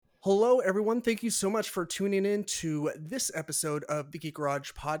Hello, everyone. Thank you so much for tuning in to this episode of the Geek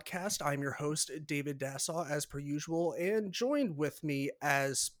Garage podcast. I'm your host, David Dassaw, as per usual, and joined with me,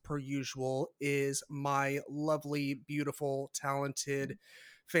 as per usual, is my lovely, beautiful, talented,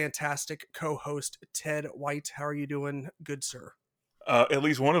 fantastic co host, Ted White. How are you doing, good sir? At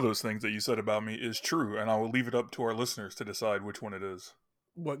least one of those things that you said about me is true, and I will leave it up to our listeners to decide which one it is.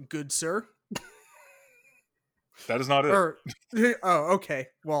 What, good sir? That is not it. Or, oh, okay.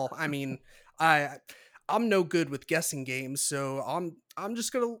 Well, I mean, I. I'm no good with guessing games, so I'm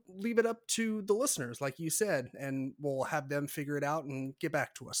just gonna leave it up to the listeners, like you said, and we'll have them figure it out and get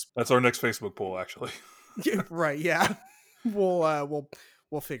back to us. That's our next Facebook poll, actually. Right? Yeah, we'll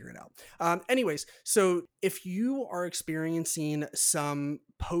figure it out. Anyways, so if you are experiencing some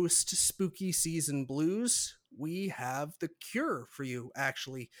post spooky season blues, we have the cure for you,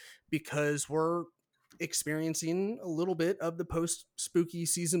 actually, because we're experiencing a little bit of the post spooky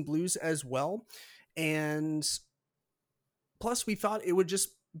season blues as well. And plus, we thought it would just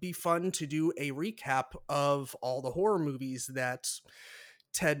be fun to do a recap of all the horror movies that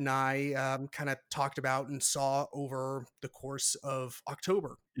Ted and I kind of talked about and saw over the course of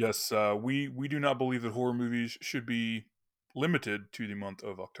October. Yes, we do not believe that horror movies should be limited to the month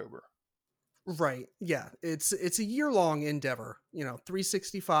of October. Right. Yeah. It's a year long endeavor,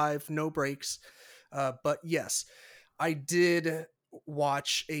 365, no breaks. But yes, I did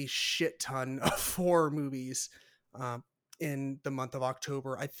watch a shit ton of horror movies um, in the month of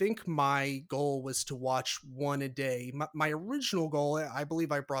October. I think my goal was to watch one a day. My original goal, I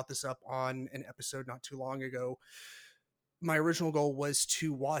believe I brought this up on an episode not too long ago. My original goal was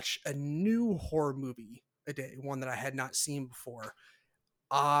to watch a new horror movie a day, one that I had not seen before.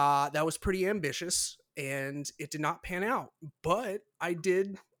 That was pretty ambitious and it did not pan out, but I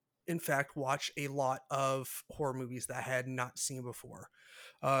did in fact watch a lot of horror movies that I had not seen before.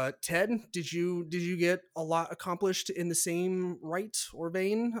 Ted, did you get a lot accomplished in the same right or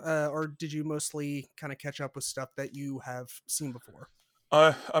vein, or did you mostly kind of catch up with stuff that you have seen before?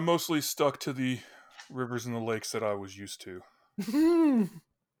 I mostly stuck to the rivers and the lakes that I was used to.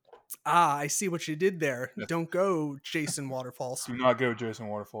 I see what you did there. Yes. Don't go chasing waterfalls. Do not go Jason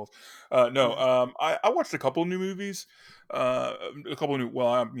Waterfalls. No, Yes. I watched a couple new movies. A couple new.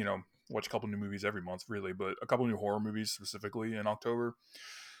 Well, watch a couple new movies every month, really, but a couple new horror movies specifically in October.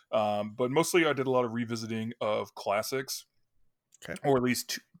 But mostly, I did a lot of revisiting of classics, Okay. or at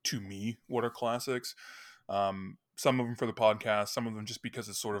least to me, what are classics. Some of them for the podcast, some of them just because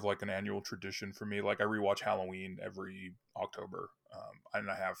it's sort of like an annual tradition for me. Like I rewatch Halloween every October, and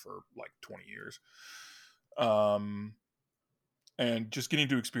I have for like 20 years. Um, and just getting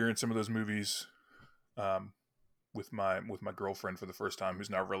to experience some of those movies um, with my girlfriend for the first time, who's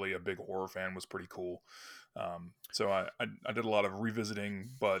not really a big horror fan, was pretty cool. So I did a lot of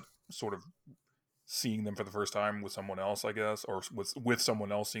revisiting, but sort of seeing them for the first time with someone else, I guess, or with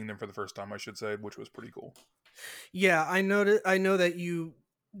someone else seeing them for the first time, I should say, which was pretty cool. Yeah, I know that you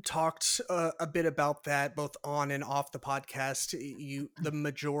talked a bit about that both on and off the podcast. The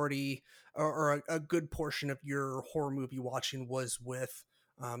majority or a good portion of your horror movie watching was with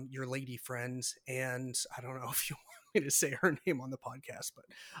your lady friends, and I don't know if you want me to say her name on the podcast, but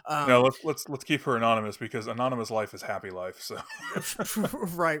Now let's keep her anonymous because anonymous life is happy life. So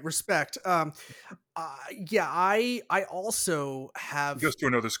right, respect. Yeah, I also she have. goes to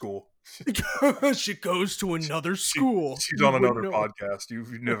another school. She goes to another She, school. she's You on wouldn't another know. podcast.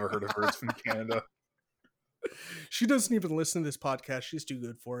 You've never heard of her. It's from Canada. She doesn't even listen to this podcast. She's too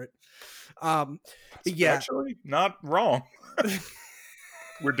good for it. But That's yeah, actually not wrong.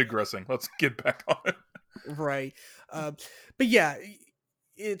 We're digressing. Let's get back on it. right. But yeah,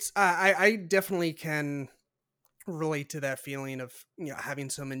 it's I definitely can relate to that feeling of having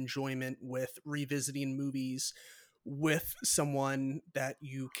some enjoyment with revisiting movies with someone that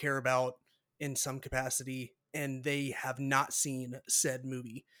you care about in some capacity and they have not seen said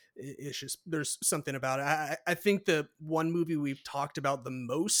movie. It's just there's something about it. I think the one movie we've talked about the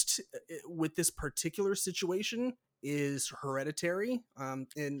most with this particular situation is Hereditary, and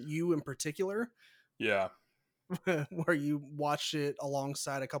you in particular, Yeah. where you watched it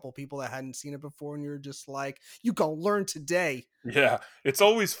alongside a couple people that hadn't seen it before, and you're just like, "You gonna learn today." Yeah, it's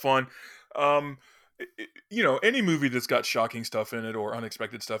always fun. Um, any movie that's got shocking stuff in it or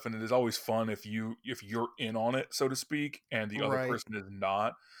unexpected stuff in it is always fun if you're in on it, so to speak, and the other Right? person is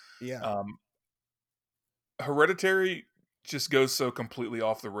not. Yeah. Um, Hereditary just goes so completely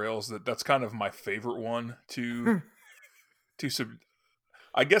off the rails that's kind of my favorite one to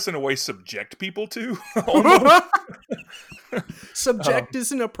I guess in a way subject people to almost. Um, Subject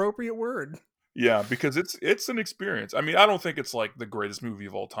is an appropriate word. Yeah, because it's an experience. I mean, I don't think it's like the greatest movie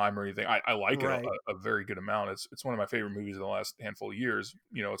of all time or anything. I like it Right. a very good amount. It's one of my favorite movies in the last handful of years.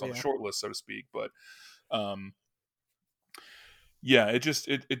 You know, it's on the Yeah. short list, so to speak. But um, yeah, it just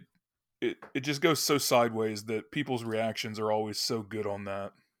goes so sideways that people's reactions are always so good on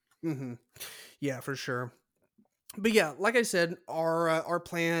that. Hmm. Yeah, for sure. But yeah, like I said, our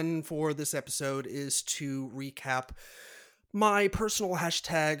plan for this episode is to recap my personal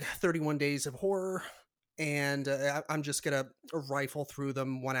hashtag 31 days of horror, and I'm just gonna rifle through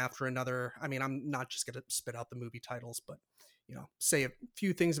them one after another. I mean, I'm not just gonna spit out the movie titles, but say a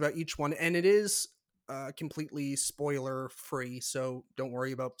few things about each one, and it is completely spoiler free, so don't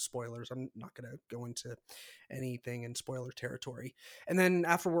worry about spoilers. I'm not gonna go into anything in spoiler territory. And then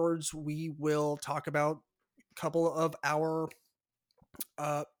afterwards, we will talk about a couple of our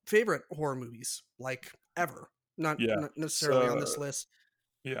favorite horror movies, like ever. Yeah. Not necessarily on So this list.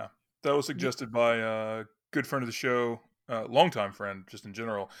 yeah, that was Y- suggested by a good friend of the show, longtime friend, just in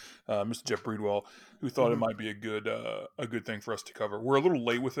general, Mr. Jeff Breedwell, who thought it mhm. might be a good thing for us to cover. We're a little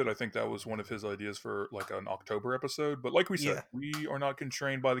late with it. I think that was one of his ideas for like an October episode. But like we said, Yeah. we are not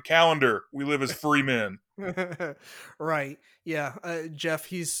constrained by the calendar. We live as free men. Right. Yeah. Jeff,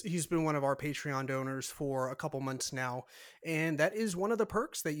 he's been one of our Patreon donors for a couple months now, and that is one of the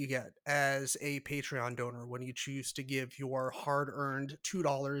perks that you get as a Patreon donor when you choose to give your hard-earned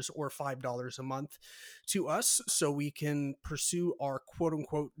 $2 or $5 a month to us, so we can pursue our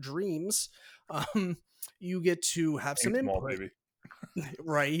quote-unquote dreams. Um, you get to have some Paint them all, input. baby.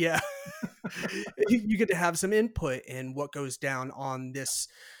 Right. Yeah. You get to have some input in what goes down on this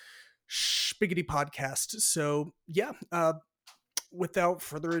spiggity podcast. So yeah, without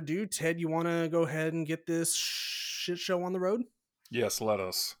further ado, Ted, you want to go ahead and get this shit show on the road? Yes, let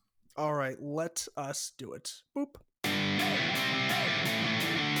us. All right, let us do it. Boop.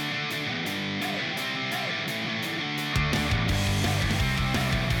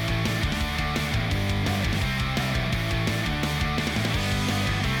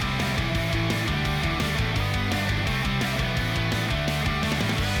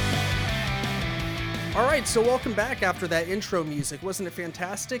 All right, so welcome back after that intro music. Wasn't it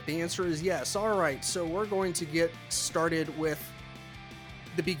fantastic? The answer is yes. All right, so we're going to get started with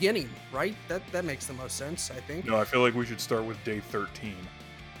the beginning, right? That makes the most sense, I think. No, I feel like we should start with day 13.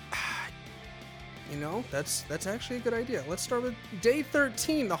 That's actually a good idea. Let's start with day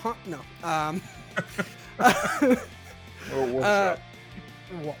 13. The haunt. No. Or uh,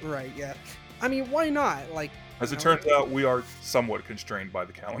 workshop. right. Yeah. I mean, why not? Like, As it turns out, we are somewhat constrained by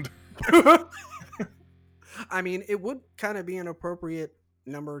the calendar. I mean, it would kind of be an appropriate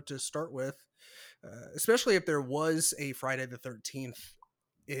number to start with, especially if there was a Friday the 13th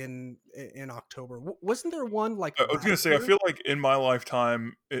in October. Wasn't there one like I was gonna last say, I year? feel like in my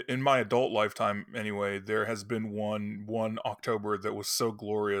lifetime, in my adult lifetime anyway, there has been one October that was so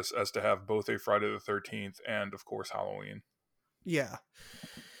glorious as to have both a Friday the 13th and, of course, Halloween. Yeah.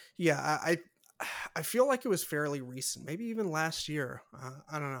 Yeah. I feel like it was fairly recent, maybe even last year.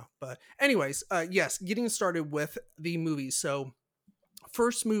 I don't know, but anyways, yes, getting started with the movie. So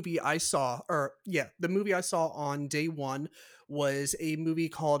first movie I saw, or yeah, the movie I saw on day one was a movie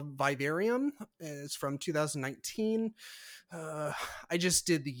called Vivarium. It's from 2019. Uh, I just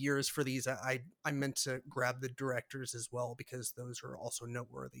did the years for these. I meant to grab the directors as well because those are also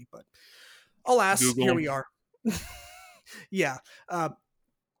noteworthy. But alas, Google here 'em. we are. Yeah, uh,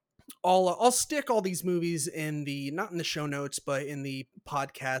 I'll stick all these movies in the not in the show notes, but in the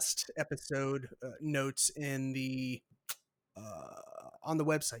podcast episode notes in the on the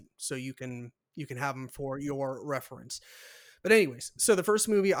website, so you can have them for your reference. But anyways, so the first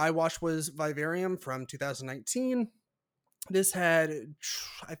movie I watched was Vivarium from 2019. This had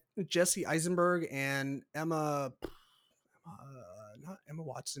Jesse Eisenberg and not Emma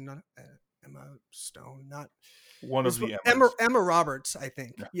Watson, not Emma Stone, not One of was the Emmas. Emma Roberts, I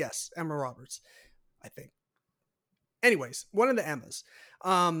think. Yeah. Yes, Emma Roberts, I think. Anyways, one of the Emmas,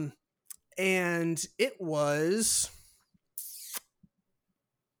 um, and it was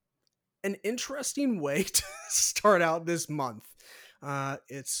an interesting way to start out this month.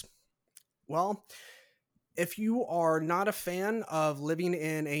 It's well, if you are not a fan of living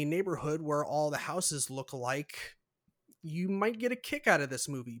in a neighborhood where all the houses look alike, you might get a kick out of this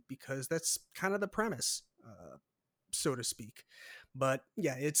movie because that's kind of the premise, so to speak. But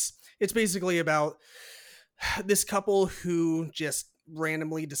yeah, it's basically about this couple who just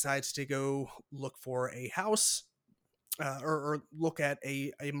randomly decides to go look for a house, or look at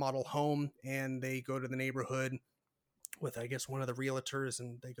a model home, and they go to the neighborhood with, I guess, one of the realtors,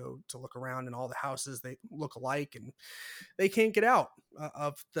 and they go to look around, and all the houses, they look alike, and they can't get out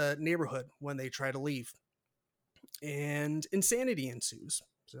of the neighborhood when they try to leave, and insanity ensues.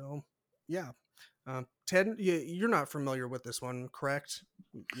 So, yeah. Ted, you're not familiar with this one, correct?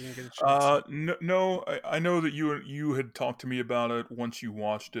 You didn't get a chance. No, I know that you had talked to me about it once you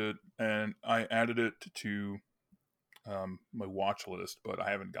watched it, and I added it to my watch list, but I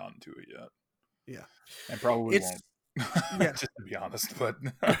haven't gotten to it yet, Yeah, and probably it's won't. yeah. Just to be honest, but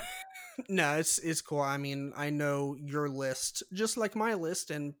No, it's cool. I mean, I know your list, just like my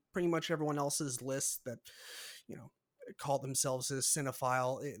list, and pretty much everyone else's list that you know call themselves a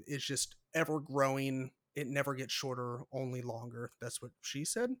cinephile. It is just ever growing. It never gets shorter, only longer. That's what she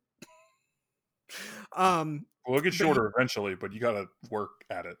said. Um, well, it gets but shorter eventually. But you got to work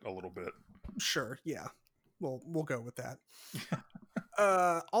at it a little bit. sure, yeah, we'll go with that.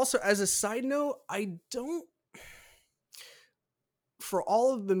 Also, as a side note, I don't, for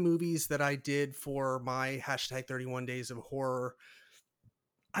all of the movies that I did for my hashtag 31 days of horror,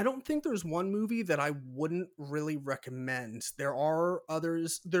 I don't think there's one movie that I wouldn't really recommend. There are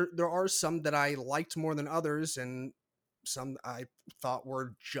others, there are some that I liked more than others, and some I thought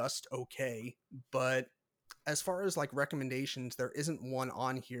were just okay. But as far as like recommendations, there isn't one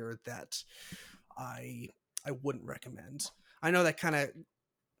on here that I I wouldn't recommend. I know that kind of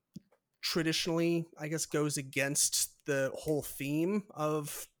traditionally, I guess, goes against the whole theme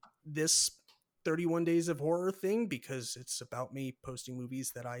of this 31 days of horror thing, because it's about me posting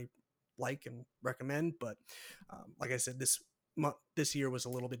movies that I like and recommend. But like I said, this year was a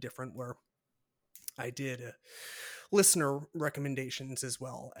little bit different, where I did listener recommendations as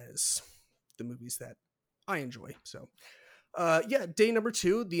well as the movies that I enjoy. So yeah, day number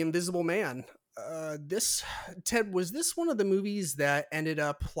 2, The Invisible Man. This, Ted, was this one of the movies that ended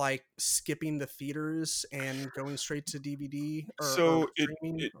up like skipping the theaters and going straight to DVD or So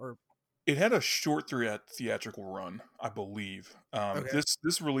streaming? it Or it had a short theatrical run, I believe. okay,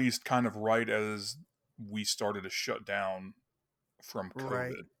 This released kind of right as we started to shut down from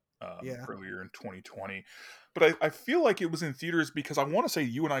right, COVID, yeah, earlier in 2020. But I feel like it was in theaters because I want to say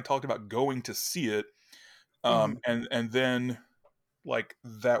you and I talked about going to see it, hmm, and then like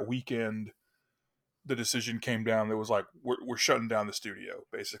that weekend the decision came down that was like we're shutting down the studio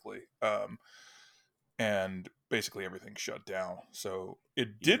basically, and basically everything shut down. So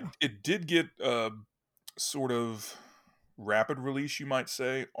yeah, it did get sort of rapid release, you might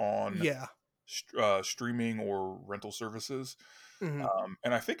say, on yeah, streaming or rental services. hmm,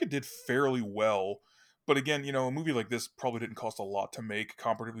 And I think it did fairly well. But again, a movie like this probably didn't cost a lot to make,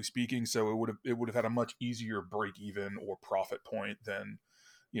 comparatively speaking. So it would have had a much easier break even or profit point than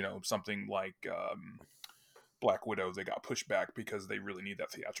something like Black Widow. They got pushed back because they really need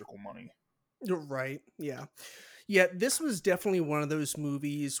that theatrical money. right, yeah. Yeah, this was definitely one of those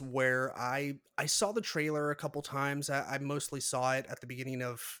movies where I saw the trailer a couple times. I mostly saw it at the beginning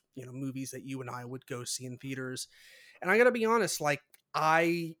of movies that you and I would go see in theaters, and I gotta be honest, like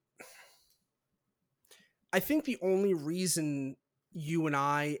I I think the only reason you and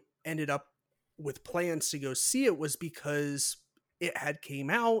I ended up with plans to go see it was because it had came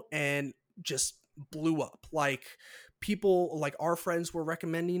out and just blew up. Like people, like our friends were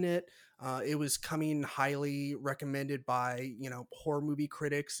recommending it. It was coming highly recommended by horror movie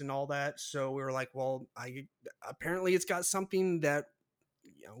critics and all that. So we were like, well, I apparently it's got something that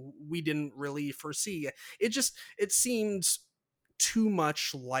we didn't really foresee. It seemed too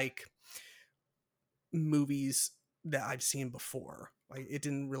much like movies that I've seen before. Like it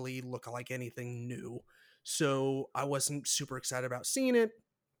didn't really look like anything new. So I wasn't super excited about seeing it,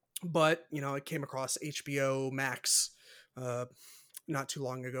 but it came across HBO Max not too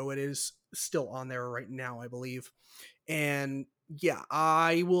long ago. It is still on there right now, I believe. And yeah,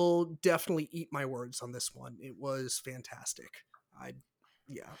 I will definitely eat my words on this one. It was fantastic. I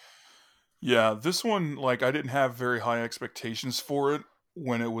yeah. Yeah, this one, like, I didn't have very high expectations for it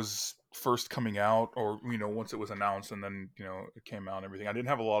when it was first coming out, or once it was announced and then it came out and everything. I didn't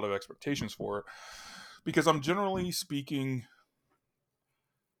have a lot of expectations for it because I'm generally speaking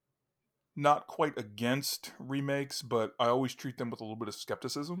not quite against remakes, but I always treat them with a little bit of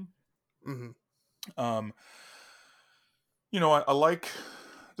skepticism. Hmm. Um, I like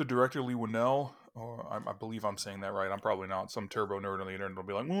the director Lee Winnell. Or I believe I'm saying that right. I'm probably not. Some turbo nerd on the internet will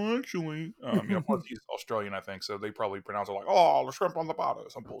be like, "Well, actually," plus he's Australian, I think, so they probably pronounce it like, "Oh, the shrimp on the bottom,"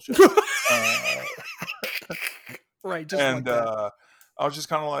 some bullshit. Uh, Right, just and like that. I was just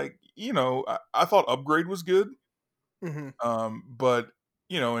kind of like, I thought Upgrade was good, Hmm. but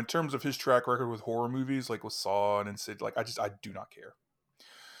in terms of his track record with horror movies, like with Saw and Insidious, like I do not care.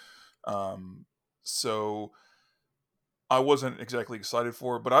 Um, so I wasn't exactly excited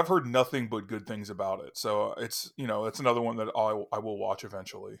for it, but I've heard nothing but good things about it. So it's, it's another one that I will watch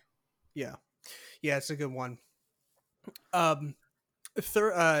eventually. Yeah. Yeah, it's a good one.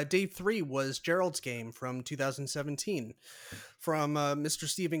 Day 3 was Gerald's Game from 2017 from Mr.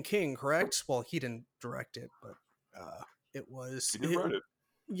 Stephen King, correct? Well, he didn't direct it, but it was He did write it.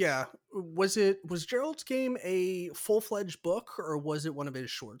 yeah. Was Gerald's Game a full-fledged book, or was it one of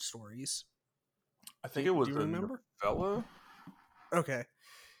his short stories? I think it was Do you a remember? novella. Okay.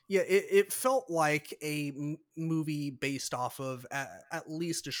 Yeah, it felt like a movie based off of at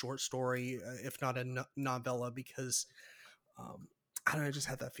least a short story, if not a novella, because um, I don't know, I just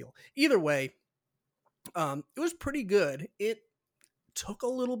had that feel. Either way, it was pretty good. It took a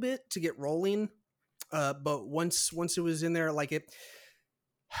little bit to get rolling, but once it was in there, like it,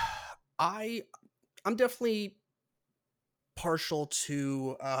 I I'm definitely partial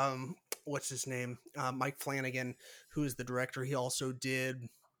to what's his name, Mike Flanagan, who is the director. He also did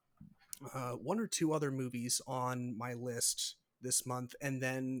one or two other movies on my list this month, and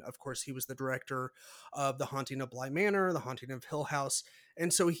then of course he was the director of The Haunting of Bly Manor, The Haunting of Hill House,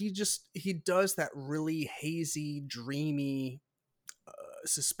 and so he does that really hazy, dreamy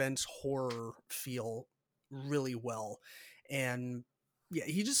suspense horror feel really well. And yeah,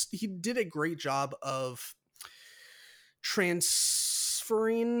 he did a great job of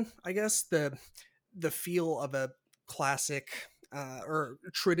transferring, I guess, the feel of a classic or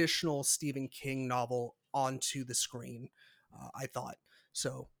traditional Stephen King novel onto the screen. I thought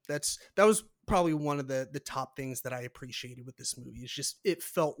so. That was probably one of the top things that I appreciated with this movie. It's just it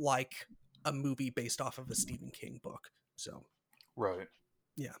felt like a movie based off of a Stephen King book. So Right.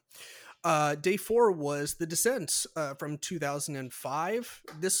 yeah. Day 4 was The Descent from 2005.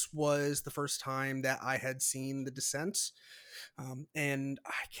 This was the first time that I had seen The Descent. And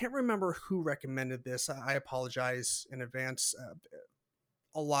I can't remember who recommended this. I apologize in advance.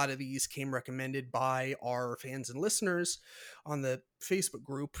 A lot of these came recommended by our fans and listeners on the Facebook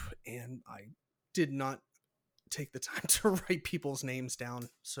group, and I did not take the time to write people's names down.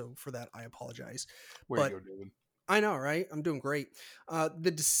 So for that, I apologize. Way But to go, David. I know, right? I'm doing great.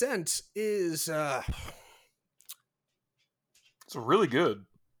 The Descent is It's really good.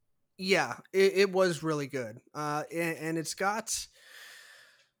 yeah, it was really good. And it's got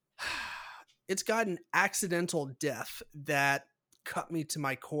an accidental death that cut me to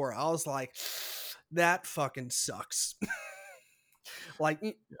my core. I was like, that fucking sucks. Like,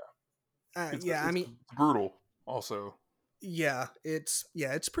 yeah, I mean, It's brutal. Also,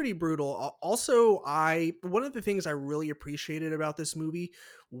 it's pretty brutal. Also, I one of the things I really appreciated about this movie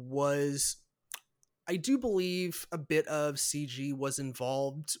was I do believe a bit of CG was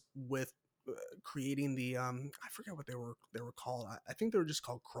involved with creating the I forget what they were called. I think they were just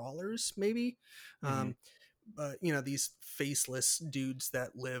called crawlers, maybe. mm-hmm. But these faceless dudes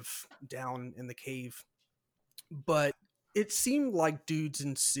that live down in the cave. But it seemed like dudes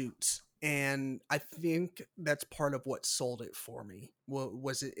in suits, and I think that's part of what sold it for me.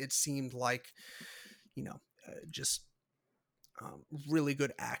 Was it? It seemed like just really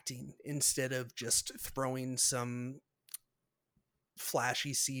good acting instead of just throwing some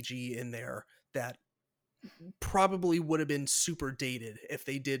flashy CG in there that probably would have been super dated if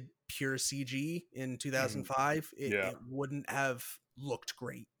they did pure CG in 2005. It wouldn't have looked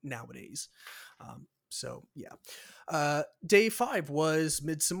great nowadays. So yeah. Day 5 was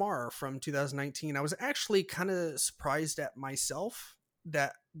Midsommar from 2019. I was actually kind of surprised at myself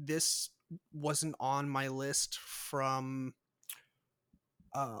that this wasn't on my list from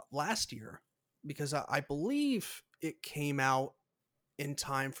last year, because I believe it came out in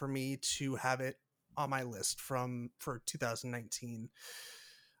time for me to have it on my list for 2019.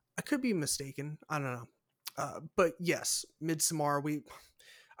 I could be mistaken. I don't know. But yes, Midsommar.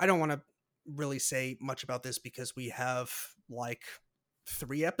 I don't want to really say much about this because we have like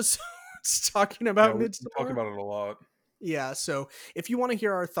 3 episodes talking about we talk Midsommar. about it a lot. Yeah, so if you want to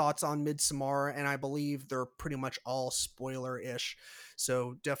hear our thoughts on Midsommar, and I believe they're pretty much all spoiler-ish,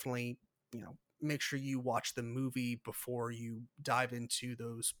 so definitely, make sure you watch the movie before you dive into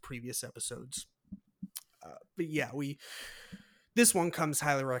those previous episodes. But yeah, this one comes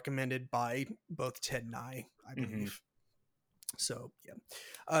highly recommended by both Ted and I believe. Mm-hmm. So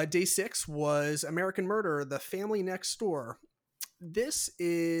yeah. Day 6 was American Murder: The Family Next Door. This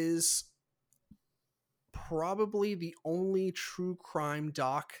is probably the only true crime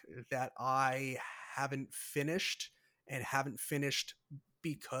doc that I haven't finished, and haven't finished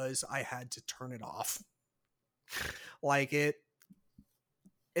because I had to turn it off. Like it,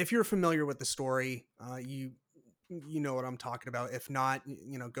 if you're familiar with the story, you you know what I'm talking about. If not,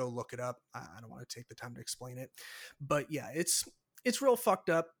 go look it up. I don't want to take the time to explain it, but yeah, it's real fucked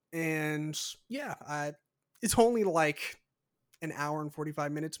up, and yeah, it's only like an hour and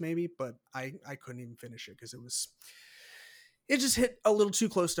 45 minutes maybe, but I couldn't even finish it because it just hit a little too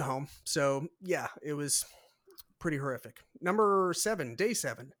close to home. So yeah, it was pretty horrific. Number 7, day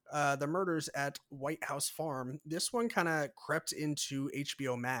 7, The Murders at White House Farm. This one kind of crept into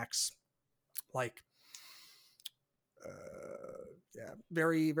HBO Max, like, yeah,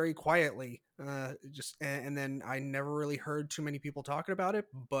 very, very quietly. And then I never really heard too many people talking about it,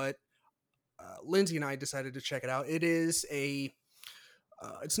 but Lindsay and I decided to check it out. It's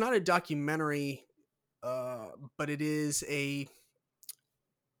not a documentary, but uh, it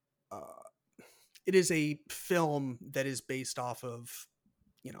is a film that is based off of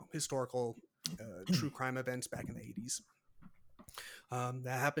historical true crime events back in the 80s.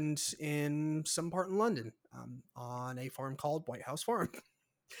 That happened in some part in London, on a farm called White House Farm.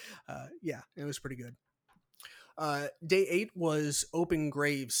 Yeah, it was pretty good. Day 8 was Open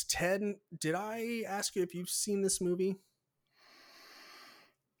Graves. Ted, did I ask you if you've seen this movie?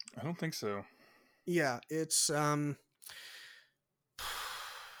 I don't think so. Yeah, it's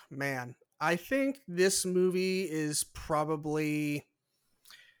man, I think this movie is probably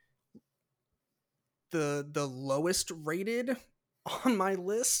the lowest rated on my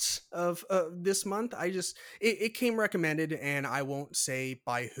list of this month. It came recommended, and I won't say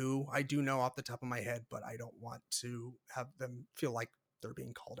by who. I do know off the top of my head, but I don't want to have them feel like they're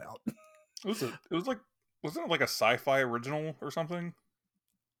being called out. Wasn't it like a sci-fi original or something?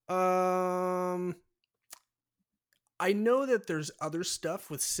 um I know that there's other stuff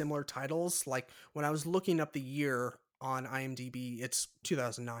with similar titles. Like when I was looking up the year on IMDb, it's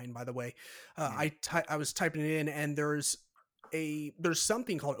 2009, by the way. I was typing it in, and there's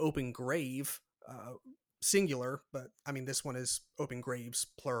something called Open Grave, singular, but I mean this one is Open Graves,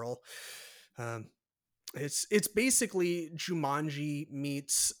 plural. Um, it's basically Jumanji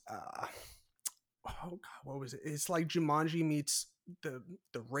meets oh god, what was it? It's like Jumanji meets the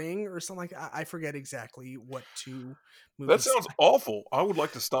Ring or something like I forget exactly what two That movies. sounds awful. I would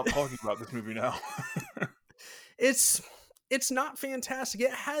like to stop talking about this movie now. It's it's not fantastic.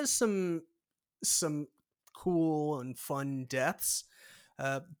 It has some cool and fun deaths,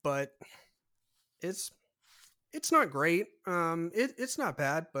 but it's it's not great. It's not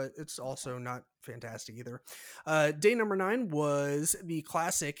bad, but it's also not fantastic either. Day number 9 was the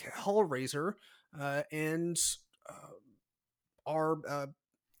classic Hellraiser, and uh, our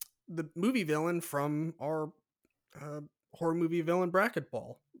the movie villain from our horror movie villain Bracket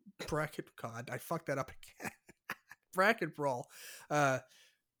Ball. Bracket God, I fucked that up again. Bracket Brawl. Uh,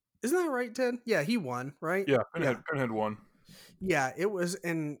 isn't that right, Ted? Yeah, he won, right? Yeah, Yeah, Pinhead won. yeah. It was,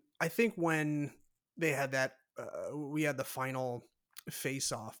 and I think when they had that, we had the final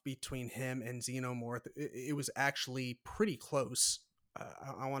face off between him and Xenomorph. It was actually pretty close.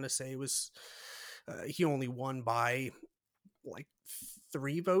 I want to say it was. He only won by like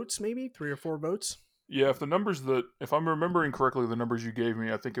 3 votes, maybe 3 or 4 votes. Yeah, if I'm remembering correctly, the numbers you gave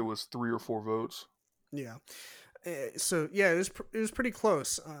me, I think it was 3 or 4 votes. Yeah. So yeah, it was pretty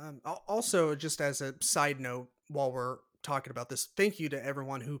close. Also, just as a side note, while we're talking about this, thank you to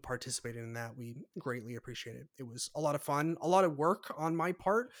everyone who participated in that. We greatly appreciate it. It was a lot of fun, a lot of work on my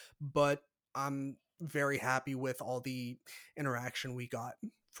part, but I'm very happy with all the interaction we got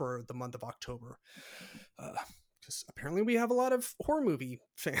for the month of October. Because apparently we have a lot of horror movie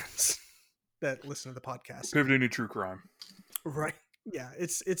fans that listen to the podcast. Pivoting to true crime. Right. Yeah,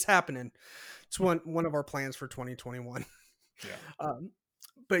 it's happening. It's one of our plans for 2021. Yeah.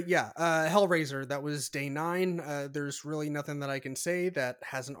 But yeah, Hellraiser, that was day 9. There's really nothing that I can say that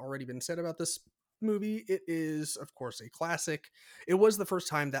hasn't already been said about this movie. It is, of course, a classic. It was the first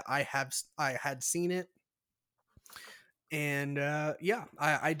time that I had seen it, and yeah,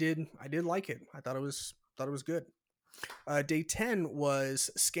 I did like it. I thought it was good. Day 10 was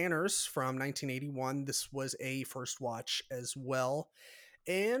Scanners from 1981. This was a first watch as well,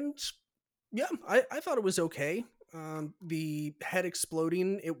 and yeah, I thought it was okay. The head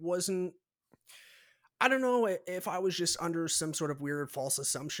exploding, it wasn't. I don't know if I was just under some sort of weird false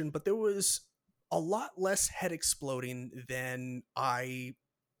assumption, but there was a lot less head exploding than I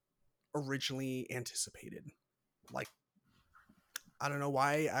originally anticipated. Like, I don't know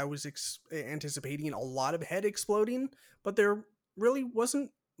why I was anticipating a lot of head exploding, but there really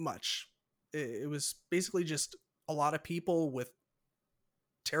wasn't much. It was basically just a lot of people with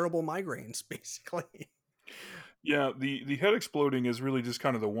terrible migraines, basically. Yeah, the head exploding is really just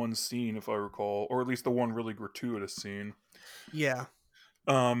kind of the one scene, if I recall, or at least the one really gratuitous scene. Yeah.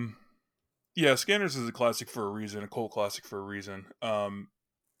 Um, Yeah, Scanners is a classic for a reason, a cult classic for a reason.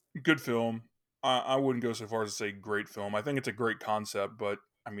 Good film. I wouldn't go so far as to say great film. I think it's a great concept, but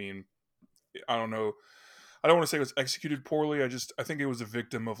I mean, I don't know. I don't want to say it was executed poorly. I think it was a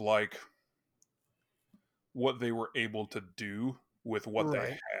victim of like what they were able to do with what they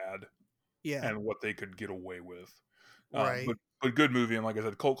Right. had Yeah. and what they could get away with. Right. But good movie, and like I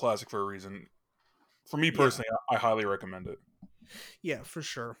said, cult classic for a reason. For me Yeah. personally, I highly recommend it. Yeah, for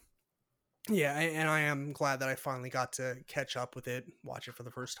sure. Yeah, and I am glad that I finally got to catch up with it, watch it for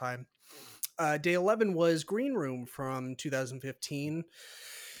the first time. Day 11 was Green Room from 2015.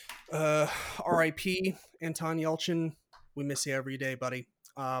 Uh, R.I.P. Anton Yelchin. We miss you every day, buddy.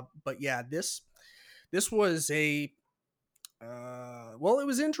 But yeah, this was a well, it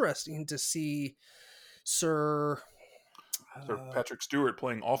was interesting to see Sir. So Uh, Patrick Stewart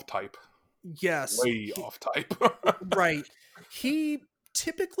playing off type, yes, way off type. right. He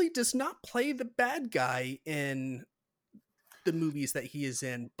typically does not play the bad guy in the movies that he is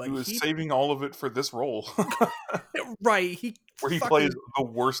in, He but was he saving all of it for this role, right, he where he plays fucking the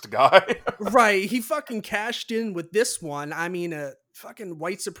worst guy. right, he fucking cashed in with this one. I mean, a fucking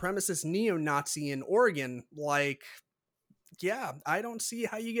white supremacist neo-Nazi in Oregon. Like, yeah, I don't see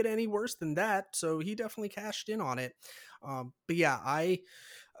how you get any worse than that. So he definitely cashed in on it. But yeah,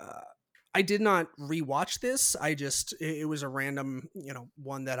 uh, I did not rewatch this. It was a random,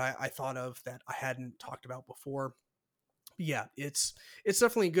 one that I thought of that I hadn't talked about before. Yeah, it's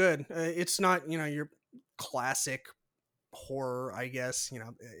definitely good. It's not, your classic horror, I guess.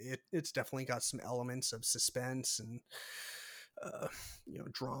 It's definitely got some elements of suspense and uh,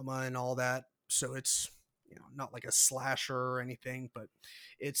 drama and all that. So it's not like a slasher or anything, but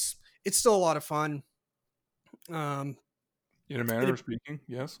it's it's still a lot of fun. Um, In a manner it of speaking,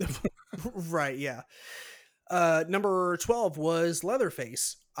 yes. right, yeah. Number 12 was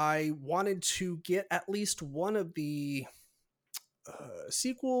Leatherface. I wanted to get at least one of the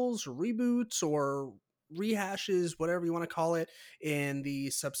sequels, reboots, or rehashes, whatever you want to call it, in the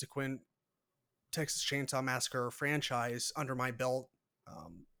subsequent Texas Chainsaw Massacre franchise under my belt.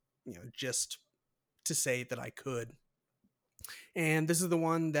 Just to say that I could. And this is the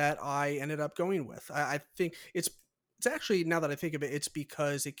one that I ended up going with. I think it's actually, now that I think of it, it's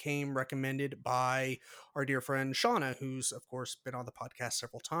because it came recommended by our dear friend Shauna, who's of course been on the podcast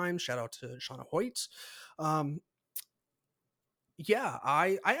several times. Shout out to Shauna Hoyt. Um, yeah,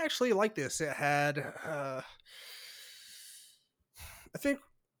 I actually like this. It had I think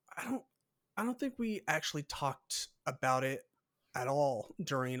I don't I don't think we actually talked about it at all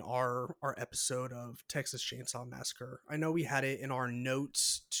during our episode of Texas Chainsaw Massacre. I know we had it in our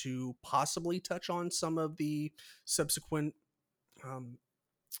notes to possibly touch on some of the subsequent um,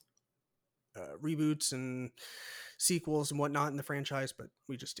 reboots and sequels and whatnot in the franchise, but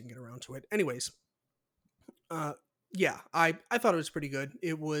we just didn't get around to it. Anyways, uh, yeah, I thought it was pretty good.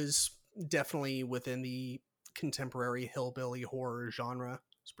 It was definitely within the contemporary hillbilly horror genre.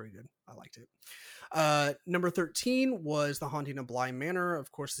 It's pretty good. I liked it. Number 13 was The Haunting of Bly Manor.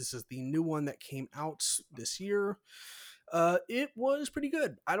 Of course, this is the new one that came out this year. It was pretty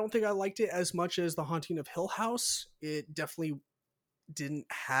good. I don't think I liked it as much as The Haunting of Hill House. It definitely didn't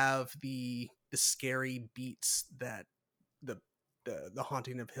have the scary beats that the the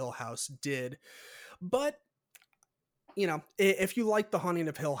Haunting of Hill House did. But if you like The Haunting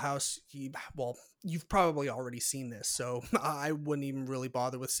of Hill House, you've probably already seen this, so I wouldn't even really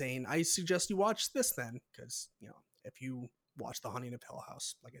bother with saying I suggest you watch this then, because if you watch The Haunting of Hill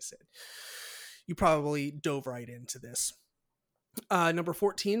House, like I said, you probably dove right into this. Number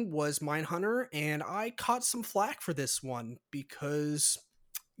 14 was Mindhunter, and I caught some flack for this one because,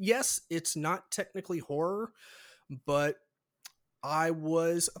 yes, it's not technically horror, but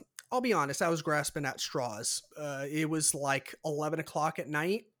I'll be honest, I was grasping at straws. It was like 11 o'clock at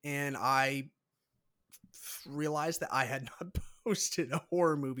night, and I realized that I had not posted a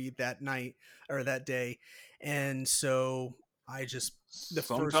horror movie that night or that day. And so I just, the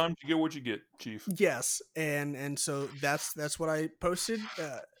first, Sometimes you get what you get, Chief. yes. And so that's what I posted.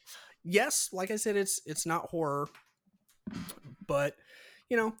 Yes, like I said, it's not horror, but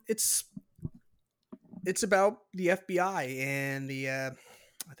it's about the FBI and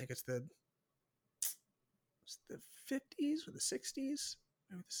I think it's the 50s or the 60s.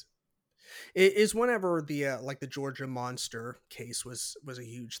 It is whenever the like the Georgia monster case was a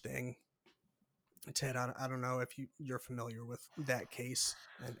huge thing. Ted, I don't know if you're familiar with that case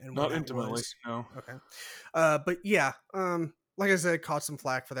and when Not that intimately, was. no. Okay. But yeah, like I said, caught some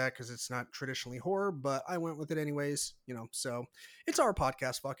flack for that because it's not traditionally horror, but I went with it anyways, so it's our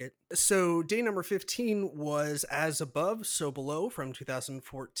podcast, fuck it. So day number 15 was As Above, So Below from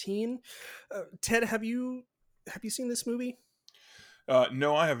 2014. Ted, have you seen this movie?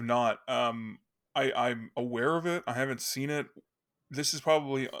 No, I have not. I'm aware of it. I haven't seen it. This is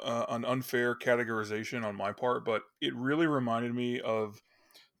probably an unfair categorization on my part, but it really reminded me of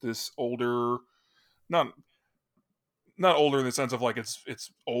this older, not not older in the sense of like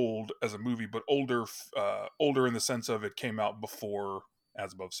it's old as a movie, but older in the sense of it came out before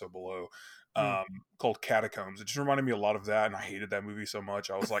As Above, So Below. Hmm. Called Catacombs. It just reminded me a lot of that, and I hated that movie so much.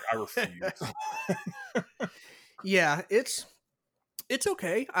 I was like, I refuse. Yeah, it's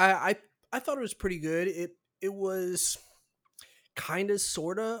okay. I thought it was pretty good. It was kind of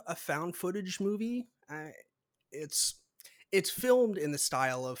sorta a found footage movie. It's it's filmed in the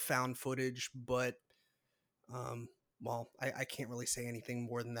style of found footage, but um, well, I can't really say anything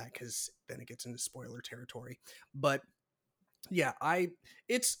more than that because then it gets into spoiler territory. But yeah,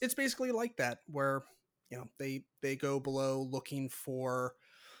 it's basically like that where they go below looking for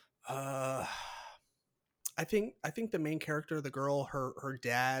uh I think the main character, the girl, her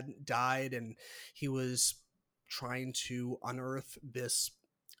dad died, and he was trying to unearth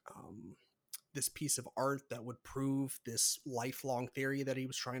um, this piece of art that would prove this lifelong theory that he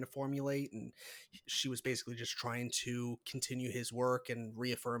was trying to formulate, and she was basically just trying to continue his work and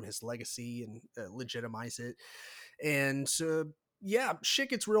reaffirm his legacy and legitimize it. And yeah, shit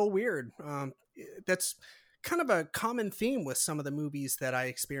gets real weird. That's kind of a common theme with some of the movies that I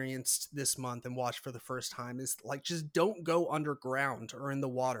experienced this month and watched for the first time is like just don't go underground or in the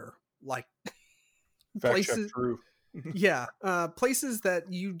water. Like Fact check places true. yeah, places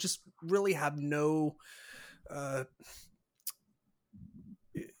that you just really have no uh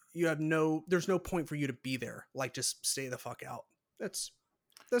you have no there's no point for you to be there. Like just stay the fuck out. That's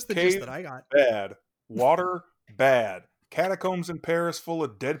the gist Cave that I got. bad. Water bad. Catacombs in Paris full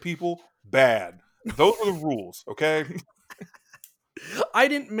of dead people bad. Those are the rules, okay? I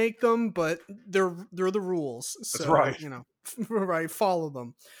didn't make them, but they're the rules. That's So, right. right, follow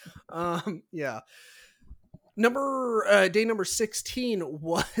them. Yeah. Day number 16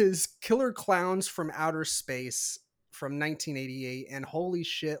 was Killer Clowns from Outer Space from 1988, and holy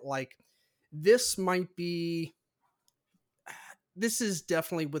shit, like this might be this is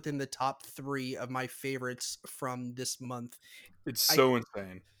definitely within the top 3 of my favorites from this month. It's I so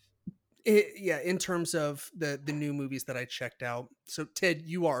insane. Yeah, in terms of the new movies that I checked out. So Ted,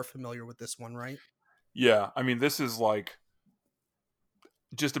 you are familiar with this one, right? Yeah, I mean, this is like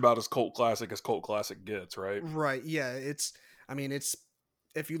just about as cult classic gets, right? Right. Yeah, I mean, it's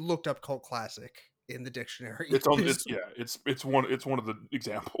if you looked up cult classic in the dictionary, It's on. this It's one of the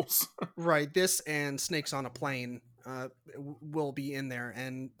examples. right, this and Snakes on a Plane will be in there,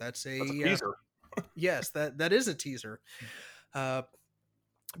 and that's That's a a teaser. yes, that is a teaser. Uh,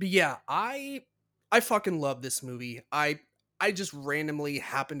 but yeah, I fucking love this movie. I just randomly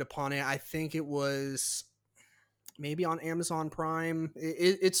happened upon it. I think it was maybe on Amazon Prime.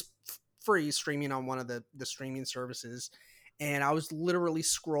 It's free streaming on one of the streaming services. And I was literally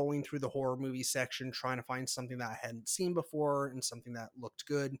scrolling through the horror movie section trying to find something that I hadn't seen before and something that looked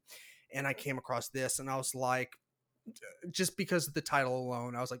good. And I came across this and I was like, just because of the title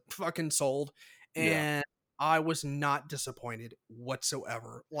alone, I was like, fucking sold. Yeah, And I was not disappointed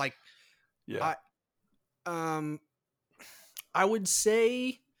whatsoever. Like, yeah. I, um, I would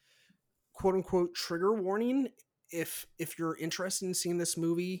say, quote unquote, trigger warning if you're interested in seeing this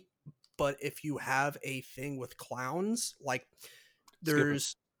movie, but if you have a thing with clowns, like Skip it.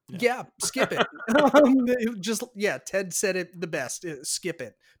 there's Yeah. yeah, skip it. Just yeah, Ted said it the best. Skip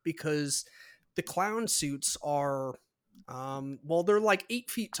it because the clown suits are well, they're like 8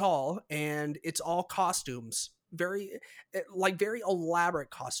 feet tall and it's all costumes. Very elaborate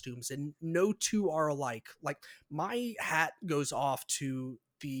costumes, and no two are alike. Like my hat goes off to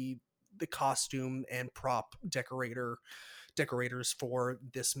the costume and prop decorators for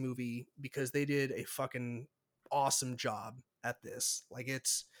this movie because they did a fucking awesome job at this. Like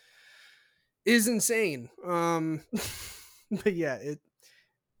it's is insane. But yeah,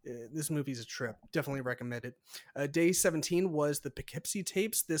 this movie's a trip. Definitely recommend it. Day 17 was the Poughkeepsie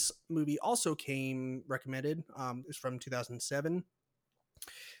tapes. This movie also came recommended. It's from 2007.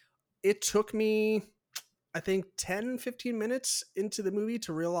 It took me, I think, 10-15 minutes into the movie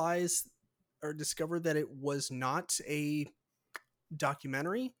to realize or discover that it was not a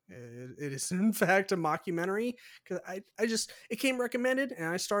documentary. It is in fact a mockumentary because I just it came recommended and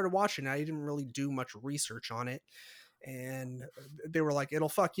I started watching. I didn't really do much research on it, and they were like, "It'll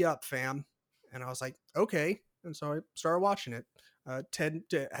fuck you up, fam," and I was like, "Okay." and so I started watching it. Ted,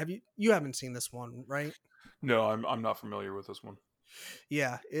 you haven't seen this one, right? No, I'm not familiar with this one.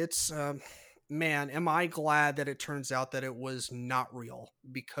 Yeah, it's man, am I glad that it turns out that it was not real,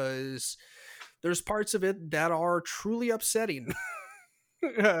 because there's parts of it that are truly upsetting.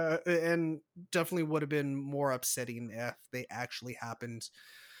 And definitely would have been more upsetting if they actually happened.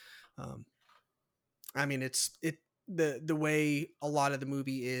 Um, I mean, the way a lot of the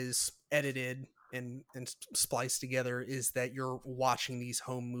movie is edited and spliced together is that you're watching these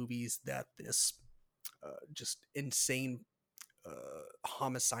home movies that this just insane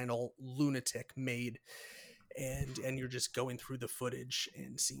homicidal lunatic made, and you're just going through the footage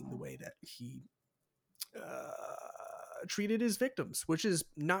and seeing the way that he treated his victims, which is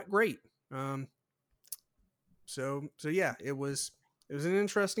not great. Um, so yeah, it was an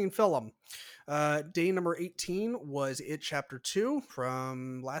interesting film. Day number 18 was It Chapter 2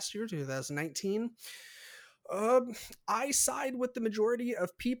 from last year, 2019. I side with the majority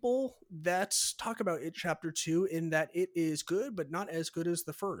of people that talk about It Chapter 2 in that it is good, but not as good as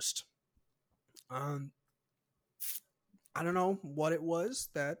the first. Um, I don't know what it was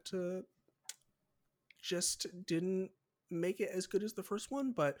that just didn't make it as good as the first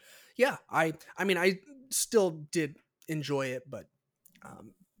one, but yeah, I mean, I still did enjoy it, but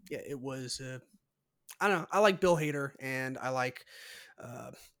yeah, it was. I don't know. I like Bill Hader, and I like,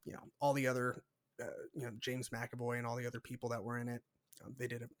 uh, all the other, James McAvoy and all the other people that were in it. They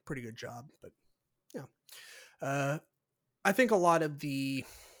did a pretty good job, but yeah, uh, I think a lot of the,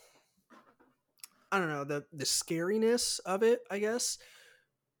 I don't know, the scariness of it, I guess,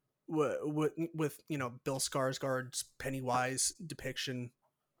 with Bill Skarsgård's Pennywise depiction,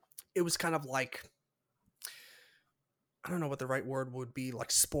 it was kind of like, I don't know what the right word would be,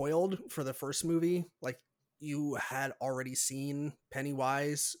 like spoiled for the first movie. Like, you had already seen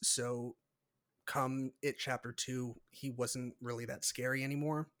Pennywise, so come It Chapter 2, he wasn't really that scary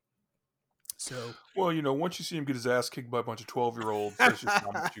anymore. So Well, once you see him get his ass kicked by a bunch of 12-year-olds, there's just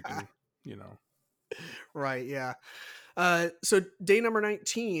not much you can, you know. right, yeah. So day number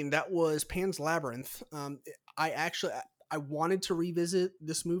 19, that was Pan's Labyrinth. I wanted to revisit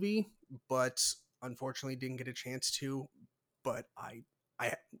this movie, but unfortunately didn't get a chance to. But I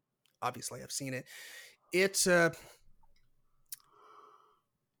obviously have seen it. It's it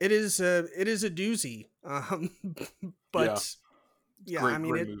is a doozy. Yeah, But yeah, I great,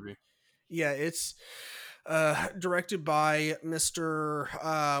 mean great it. movie. Yeah, it's directed by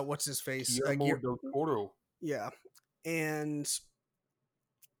Mr. What's his face? Guillermo del Toro. Yeah, and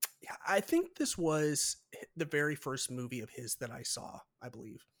yeah, I think this was the very first movie of his that I saw, I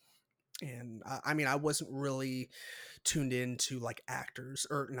believe. And I mean, I wasn't really tuned into like actors,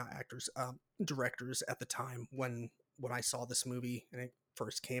 or not actors, directors at the time when I saw this movie and it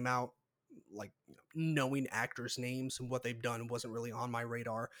first came out. Like, knowing actors' names and what they've done wasn't really on my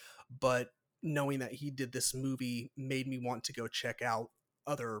radar, but knowing that he did this movie made me want to go check out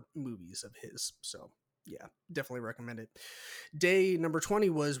other movies of his. So yeah, definitely recommend it. Day number 20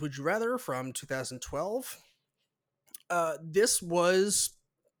 was Would You Rather from 2012. This was,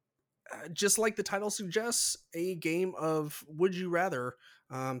 just like the title suggests, a game of Would You Rather,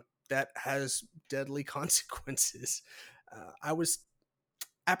 that has deadly consequences. I was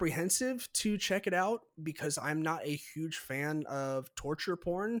apprehensive to check it out because I'm not a huge fan of torture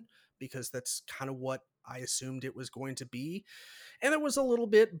porn, because that's kind of what I assumed it was going to be. And it was a little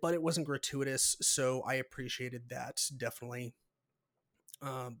bit, but it wasn't gratuitous, so I appreciated that, definitely.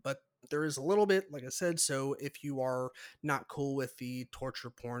 But there is a little bit, like I said, so if you are not cool with the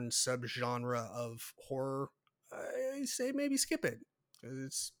torture porn subgenre of horror, I say maybe skip it.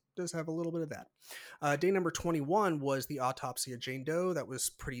 It does have a little bit of that. Day number 21 was The Autopsy of Jane Doe. That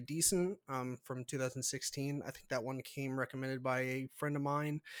was pretty decent, from 2016. I think that one came recommended by a friend of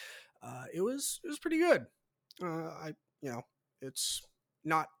mine. It was pretty good. I you know it's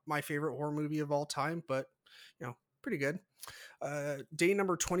not my favorite horror movie of all time, but pretty good. Day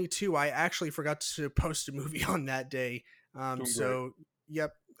number 22, I actually forgot to post a movie on that day. Doing great. So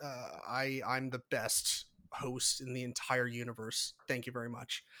yep, I'm the best host in the entire universe. Thank you very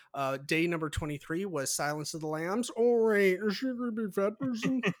much. Day number 23 was Silence of the Lambs. Oh wait, is she gonna be a fat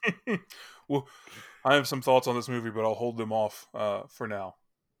person? Well, I have some thoughts on this movie, but I'll hold them off for now.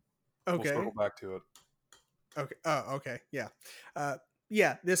 We'll Okay. circle back to it. Okay. Oh, okay. Yeah.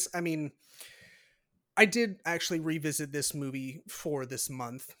 Yeah. This. I mean, I did actually revisit this movie for this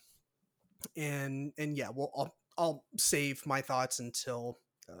month, and yeah, well, I'll save my thoughts until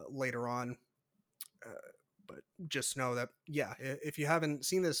later on. Uh, but just know that, yeah, if you haven't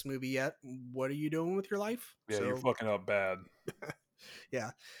seen this movie yet, what are you doing with your life? Yeah, you're So fucking up bad.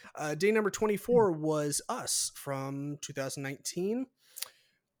 Yeah. Day number 24 was Us from 2019.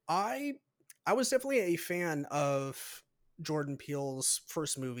 I I was definitely a fan of Jordan Peele's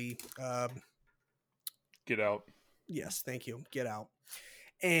first movie. Get Out. Yes, thank you. Get Out.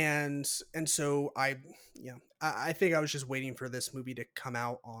 And so I think I was just waiting for this movie to come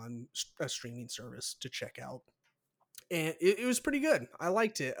out on a streaming service to check out, and it was pretty good. I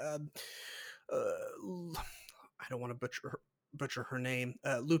liked it. I don't want to butcher her name.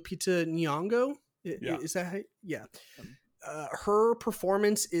 Lupita Nyong'o. Yeah. Is that yeah? Um, Her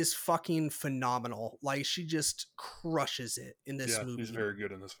performance is fucking phenomenal. Like she just crushes it in this yeah, movie. he's very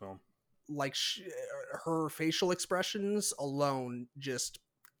good in this film. Like her facial expressions alone just,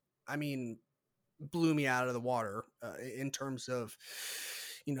 I mean, blew me out of the water in terms of,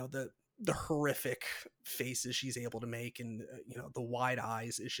 the horrific faces she's able to make, and the wide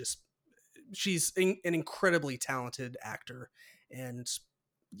eyes. Is just, she's an incredibly talented actor, and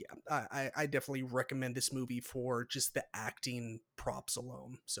yeah, I definitely recommend this movie for just the acting props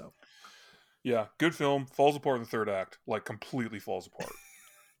alone. So Yeah, good film. Falls apart in the third act, like completely falls apart.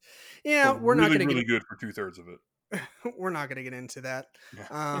 yeah, But we're not really, gonna really get good for 2/3 of it. we're not gonna get into that. Yeah.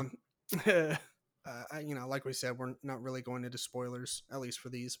 Um, like we said, we're not really going into spoilers, at least for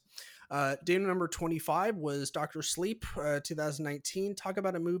these. Day number 25 was Doctor Sleep, 2019. Talk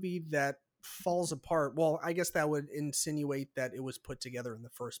about a movie that falls apart. Well, I guess that would insinuate that it was put together in the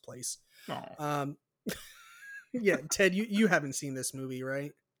first place. Oh. Um, yeah, Ted, you haven't seen this movie,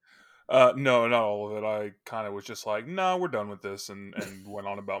 right? No, not all of it. I kind of was just like, no, we're done with this, and went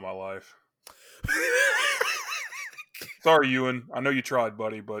on about my life. Sorry, Ewan. I know you tried,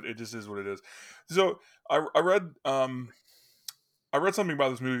 buddy, but it just is what it is. So I read something about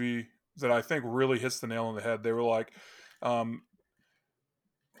this movie that I think really hits the nail on the head. They were like, um,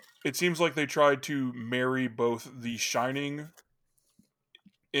 it seems like they tried to marry both The Shining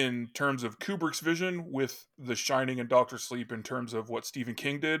in terms of Kubrick's vision with The Shining and Doctor Sleep in terms of what Stephen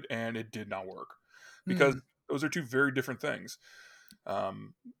King did, and it did not work because those are two very different things.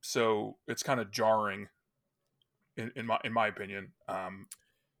 So it's kind of jarring in my opinion.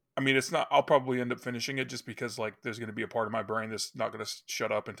 I mean, it's not. I'll probably end up finishing it just because like there's going to be a part of my brain that's not going to shut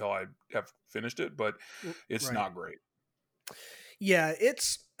up until I have finished it. But it's Right. not great. Yeah,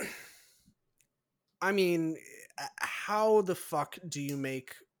 it's. I mean, how the fuck do you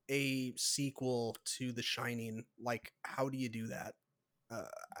make a sequel to The Shining? Like, how do you do that? Uh,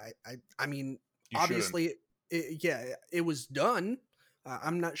 I mean, You shouldn't. obviously, it was done.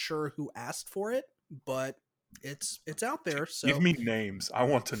 I'm not sure who asked for it, but it's out there. Give So, me names. I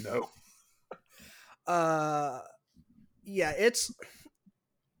want to know. uh, yeah, it's.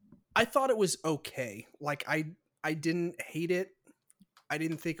 I thought it was okay. Like, I didn't hate it. I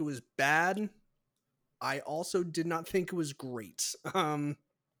didn't think it was bad. I also did not think it was great. Kind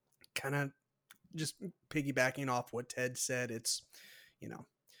of just piggybacking off what Ted said. It's, you know,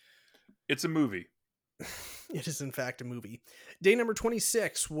 It's a movie. it is in fact a movie. Day number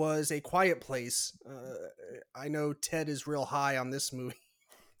 26 was A Quiet Place. I know Ted is real high on this movie.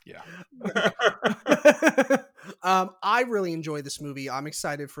 Yeah. I really enjoy this movie. I'm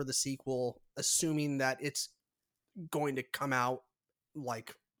excited for the sequel, assuming that it's going to come out,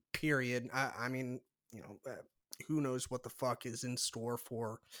 like, period. I mean, who knows what the fuck is in store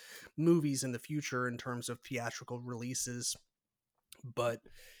for movies in the future in terms of theatrical releases. But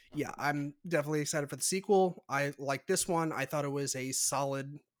yeah, I'm definitely excited for the sequel. I like this one. I thought it was a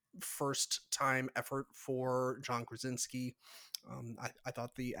solid first time effort for John Krasinski. I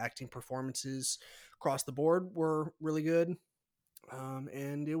thought the acting performances across the board were really good.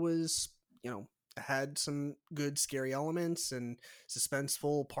 And it was, had some good scary elements and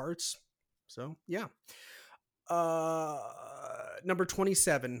suspenseful parts. So yeah. Uh, Number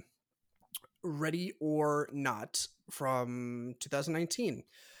 27, Ready or Not from 2019.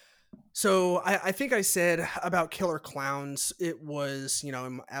 So I think I said about Killer Clowns, it was,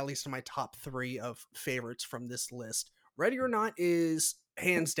 at least in my top 3 of favorites from this list. Ready or Not is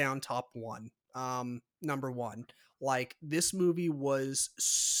hands down top 1. Number 1. Like, this movie was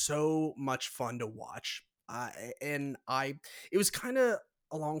so much fun to watch. And it was kind of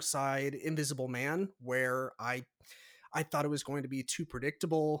alongside Invisible Man, where I thought it was going to be too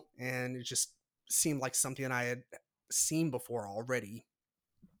predictable, and it just seemed like something I had seen before already.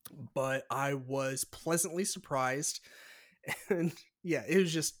 But I was pleasantly surprised, and yeah, it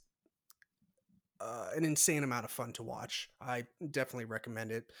was just an insane amount of fun to watch. I definitely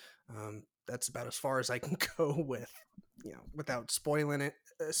recommend it. That's about as far as I can go with, without spoiling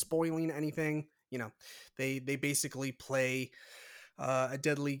anything. They basically play a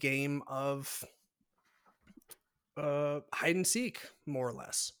deadly game of hide and seek, more or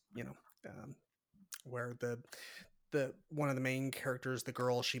less. Um, where the one of the main characters, the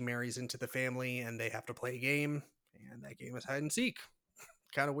girl, she marries into the family, and they have to play a game, and that game is hide and seek.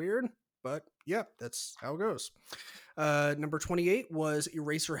 Kind of weird, but yeah, that's how it goes. Number 28 was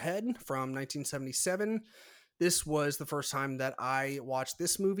Eraserhead from 1977. This was the first time that I watched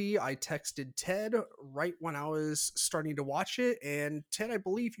this movie. I texted Ted right when I was starting to watch it. And Ted, I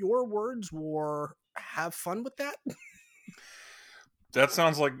believe your words were have fun with that. That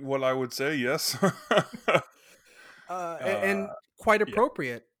sounds like what I would say, yes. And uh, quite yeah.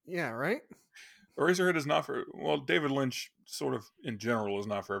 appropriate. Yeah, right? Eraserhead is not for, well, David Lynch sort of in general is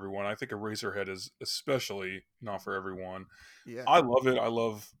not for everyone. I think Eraserhead is especially not for everyone. Yeah. I love it. I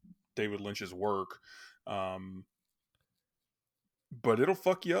love David Lynch's work. Um, but it'll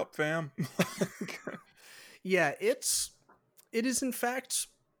fuck you up, fam. Yeah, it is in fact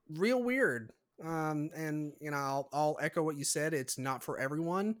real weird. And I'll echo what you said. It's not for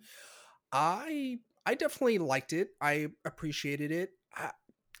everyone. I definitely liked it. I appreciated it.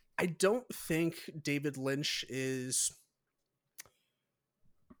 I don't think David Lynch is.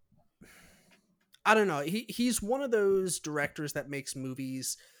 I don't know. He's one of those directors that makes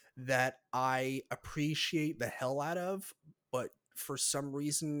movies that I appreciate the hell out of, but for some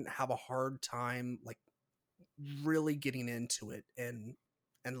reason have a hard time like really getting into it and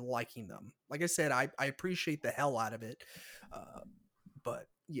liking them. Like I said, I appreciate the hell out of it, uh, but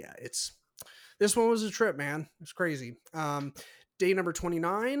yeah, it's this one was a trip, man. It's crazy. Day number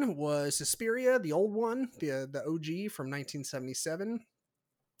 29 was Suspiria, the old one, the OG from 1977.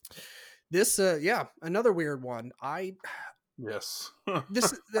 This, yeah, another weird one. Yes.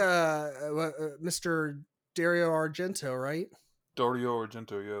 This, Mr. Dario Argento, right? Dario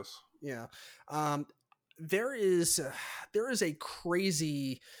Argento, yes. Yeah. Um, there is, there is a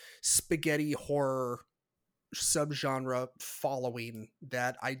crazy spaghetti horror subgenre following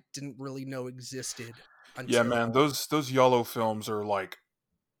that I didn't really know existed Yeah, man, until those Yellow films are like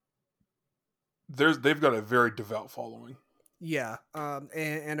they've got a very devout following. yeah.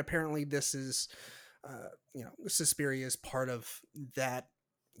 And apparently this is, Suspiria is part of that,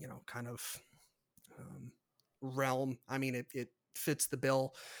 kind of realm. I mean, it fits the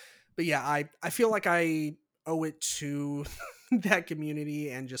bill. But yeah, I feel like I owe it to that community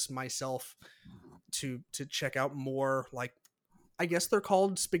and just myself to check out more, like, I guess they're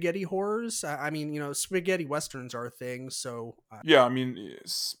called spaghetti horrors. I mean, spaghetti westerns are a thing, so Yeah, I mean,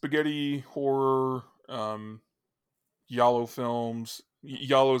 spaghetti horror, Giallo films.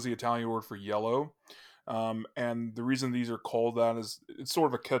 Giallo is the Italian word for yellow. And the reason these are called that is it's sort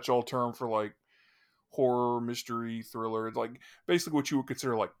of a catch-all term for like horror, mystery, thriller. It's like basically what you would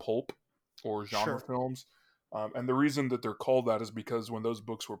consider like pulp or genre sure. films. And the reason that they're called that is because when those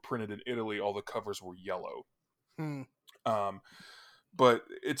books were printed in Italy, all the covers were yellow. Hmm. Um, but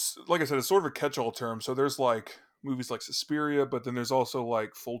it's like I said, it's sort of a catch-all term. So there's like movies like Suspiria, but then there's also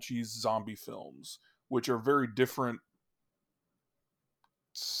like Fulci's zombie films, which are very different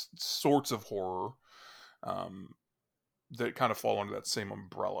sorts of horror um, that kind of fall under that same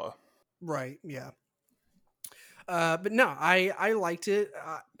umbrella. Right. Yeah. But no, I liked it.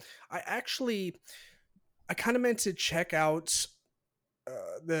 I actually I kind of meant to check out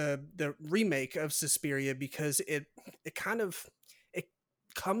the remake of Suspiria because it kind of it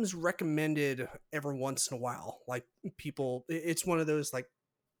comes recommended every once in a while. Like it's one of those like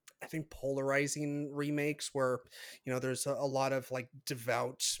I think polarizing remakes where there's a lot of like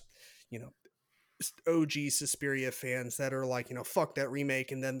devout you know OG Suspiria fans that are like fuck that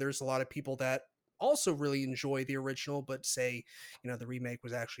remake, and then there's a lot of people that also really enjoy the original but say the remake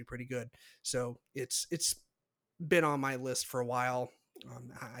was actually pretty good. So it's been on my list for a while.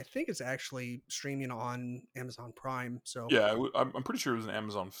 I think it's actually streaming on Amazon Prime. So, Yeah, I'm pretty sure it was an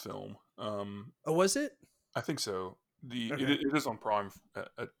Amazon film. oh, was it? I think so. Okay, It is on Prime,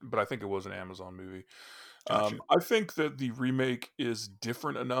 but I think it was an Amazon movie. gotcha. I think that the remake is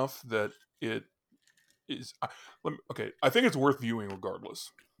different enough that it is. Okay, I think it's worth viewing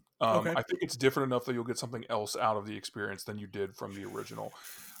regardless. Okay, I think it's different enough that you'll get something else out of the experience than you did from the original.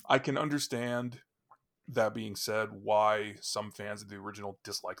 I can understand that being said, why some fans of the original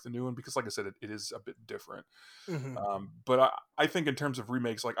dislike the new one because, like I said, it is a bit different. hmm But I think in terms of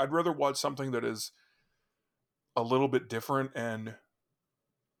remakes, like I'd rather watch something that is a little bit different and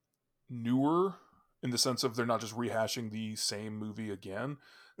newer in the sense of they're not just rehashing the same movie again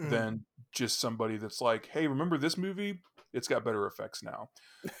hmm than just somebody that's like, hey, remember this movie? It's got better effects now.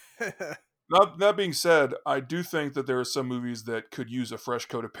 Not that being said, I do think that there are some movies that could use a fresh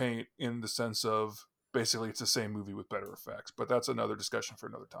coat of paint in the sense of basically it's the same movie with better effects, but that's another discussion for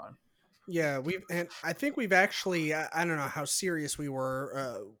another time. Yeah, and I think we've actually, I don't know how serious we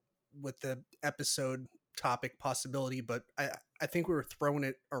were with the episode topic possibility, but I think we were throwing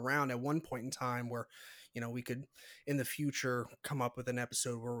it around at one point in time where, we could in the future come up with an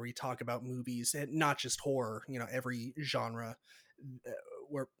episode where we talk about movies and not just horror, every genre, uh,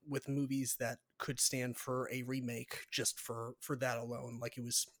 where with movies that could stand for a remake just for that alone, like it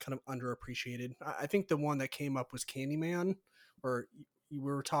was kind of underappreciated. I think the one that came up was Candyman, where we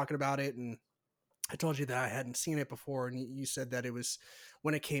were talking about it, and I told you that I hadn't seen it before, and you said that it was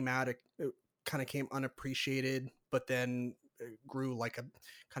when it came out, it kind of came unappreciated, but then it grew like a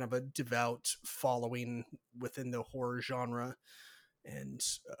kind of a devout following within the horror genre, and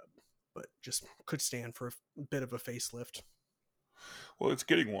but just could stand for a bit of a facelift. Well, it's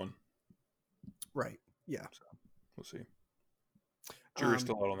getting one. Right. Yeah. So we'll see. Jury's Um,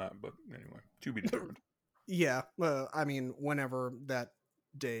 still out on that, but anyway, to be determined. yeah. I mean, whenever that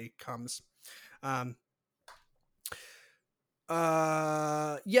day comes. Um,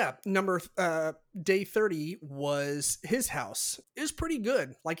 yeah, number day 30 was His House. It was pretty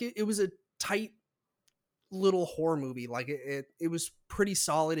good. Like it was a tight little horror movie. Like it was pretty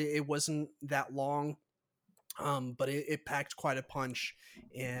solid. It wasn't that long, but it packed quite a punch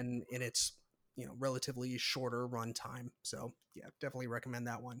in its relatively shorter run time. So yeah, definitely recommend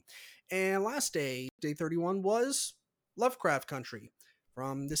that one. And last day 31, was Lovecraft Country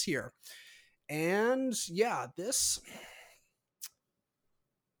from this year. And yeah, this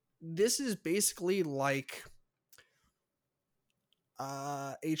is basically like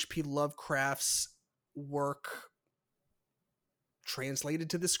H.P. Lovecraft's work translated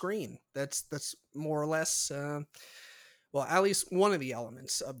to the screen. That's more or less, well, at least one of the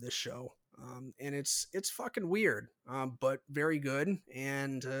elements of this show. And it's fucking weird, but very good.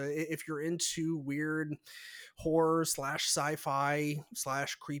 And if you're into weird horror slash sci-fi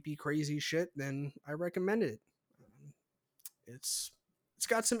slash creepy crazy shit, then I recommend it. It's it's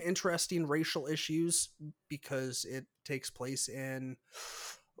got some interesting racial issues because it takes place in,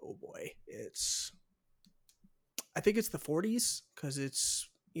 oh boy, it's, I think it's the 40s, because it's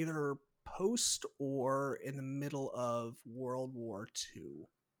either post or in the middle of World War II,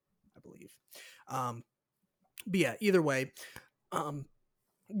 I believe. But yeah, either way, um,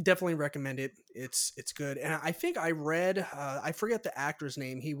 definitely recommend it. It's good, and I think I read, I forget the actor's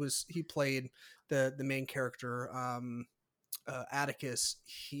name. He played the main character, Atticus.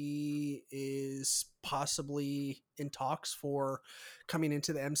 He is possibly in talks for coming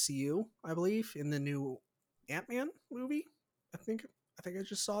into the MCU, I believe, in the new Ant-Man movie. I think I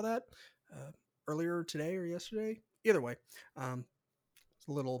just saw that earlier today or yesterday. Either way, it's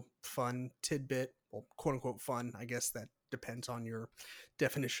a little fun tidbit. Well, quote unquote fun. I guess that depends on your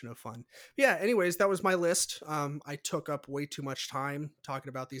definition of fun. Yeah, anyways, that was my list. I took up way too much time talking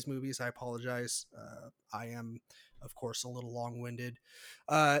about these movies. I apologize. I am, of course, a little long-winded.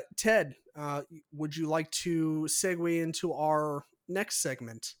 Ted, would you like to segue into our next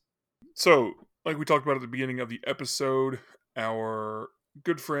segment? So, like we talked about at the beginning of the episode, our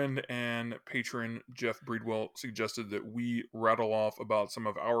good friend and patron Jeff Breedwell suggested that we rattle off about some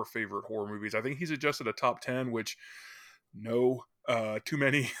of our favorite horror movies. I think he suggested a top 10, which no, too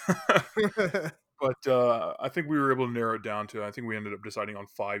many. But I think we were able to narrow it down to, I think we ended up deciding on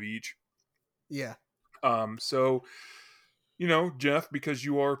 5 each. Yeah. So, Jeff, because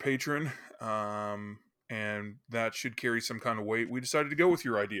you are a patron, and that should carry some kind of weight, we decided to go with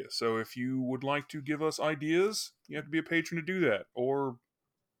your idea. So if you would like to give us ideas, you have to be a patron to do that. Or,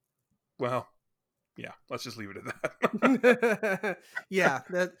 well, yeah, let's just leave it at that. Yeah,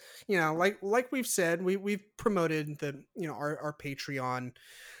 that, like we've said, we've promoted the our Patreon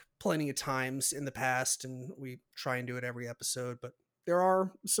plenty of times in the past, and we try and do it every episode, but there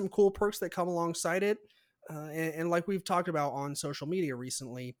are some cool perks that come alongside it, and like we've talked about on social media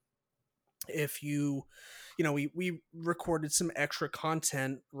recently, if we recorded some extra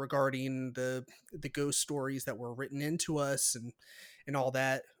content regarding the ghost stories that were written into us, and all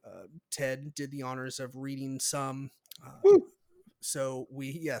that. Ted did the honors of reading some. uh, Woo! so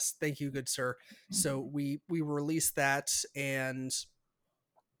we, yes, thank you, good sir. So we released that, and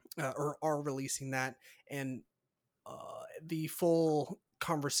or are releasing that, and the full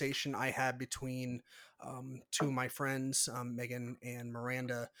conversation I had between two of my friends, Megan and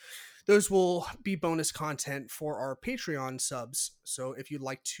Miranda, those will be bonus content for our Patreon subs. So if you'd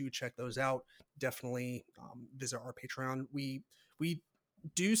like to check those out, definitely visit our Patreon. We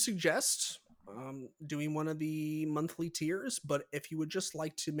do suggest doing one of the monthly tiers, but if you would just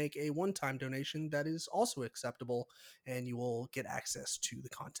like to make a one-time donation, that is also acceptable, and you will get access to the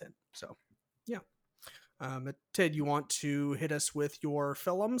content. So yeah. Ted, you want to hit us with your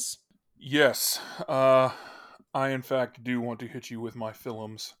films? Yes, I in fact do want to hit you with my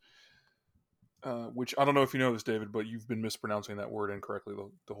films. Which I don't know if you know this, David, but you've been mispronouncing that word incorrectly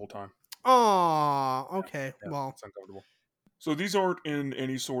the whole time. Oh, okay. Yeah, Well, it's uncomfortable. So these aren't in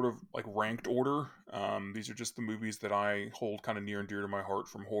any sort of like ranked order. These are just the movies that I hold kind of near and dear to my heart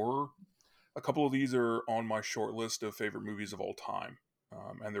from horror. A couple of these are on my short list of favorite movies of all time,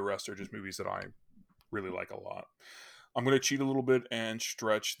 and the rest are just movies that I really like a lot. I'm going to cheat a little bit and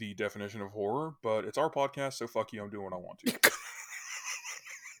stretch the definition of horror, but it's our podcast, so fuck you, I'm doing what I want to.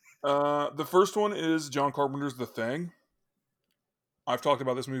 The first one is John Carpenter's The Thing. I've talked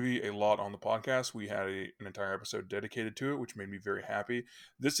about this movie a lot on the podcast. We had an entire episode dedicated to it, which made me very happy.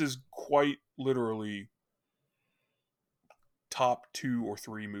 This is quite literally top 2 or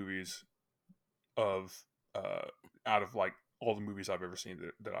 3 movies of out of like all the movies I've ever seen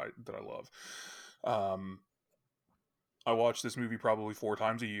that I love. I watch this movie probably 4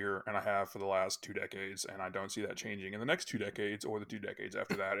 times a year, and I have for the last 2 decades, and I don't see that changing in the next 2 decades or the 2 decades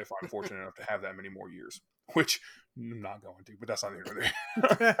after that if I'm fortunate enough to have that many more years, which I'm not going to, but that's not here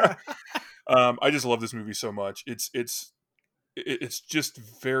nor there. I just love this movie so much. It's just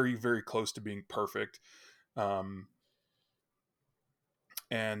very, very close to being perfect. Um,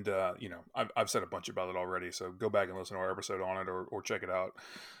 and you know, I've said a bunch about it already, so go back and listen to our episode on it, or check it out.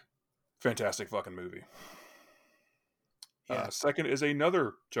 Fantastic fucking movie. yeah. Second is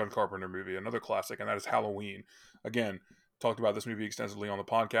another John Carpenter movie, another classic, and that is Halloween. Again, talked about this movie extensively on the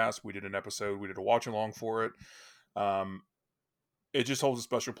podcast. We did an episode, we did a watch along for it. Um, it just holds a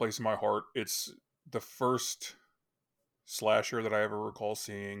special place in my heart. It's the first slasher that I ever recall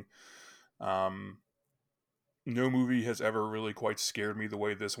seeing. No movie has ever really quite scared me the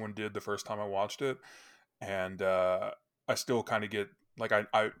way this one did the first time I watched it, and I still kind of get like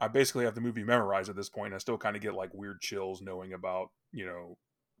I basically have the movie memorized at this point. I still kind of get like weird chills knowing about, you know,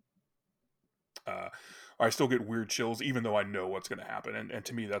 I still get weird chills even though I know what's going to happen, and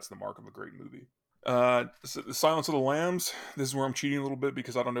to me that's the mark of a great movie. Silence of the Lambs. This is where I'm cheating a little bit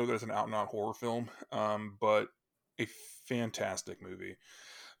because I don't know that it's an out and out horror film, but a fantastic movie.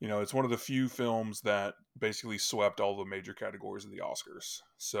 You know, it's one of the few films that basically swept all the major categories of the Oscars.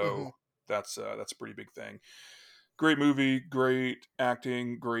 Hmm. So that's a pretty big thing. Great movie, great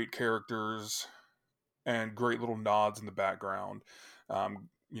acting, great characters, and great little nods in the background.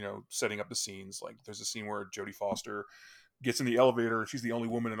 You know, setting up the scenes. Like there's a scene where Jodie Foster gets in the elevator. She's the only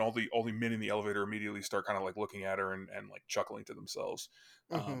woman, and all the men in the elevator immediately start kind of like looking at her and like chuckling to themselves.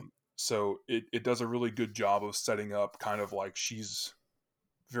 Hmm. So it does a really good job of setting up kind of like she's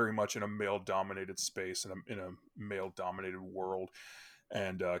very much in a male dominated space in a male dominated world,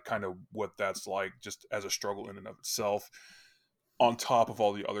 and kind of what that's like just as a struggle in and of itself on top of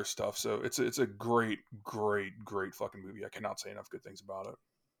all the other stuff. So it's a great, great, great fucking movie. I cannot say enough good things about it.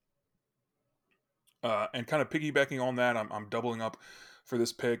 And kind of piggybacking on that, I'm doubling up for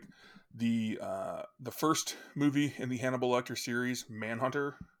this pick. The first movie in the Hannibal Lecter series,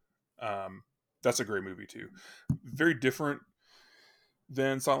 Manhunter. Um, that's a great movie too. Very different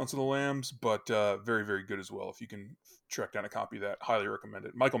than Silence of the Lambs, but very, very good as well. If you can track down a copy of that, highly recommend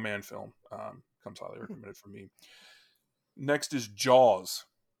it. Michael Mann film, comes highly recommended from me. Next is Jaws.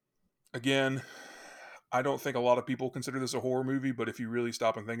 Again, I don't think a lot of people consider this a horror movie, but if you really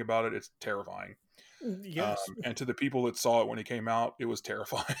stop and think about it, it's terrifying. Yes. And to the people that saw it when it came out, it was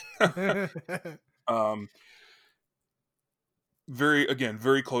terrifying. um,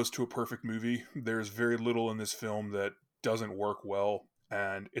 very close to a perfect movie. There's very little in this film that doesn't work well,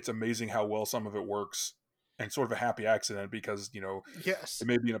 and it's amazing how well some of it works, and sort of a happy accident because, you know, Yes. it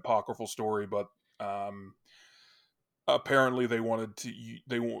may be an apocryphal story, but um, apparently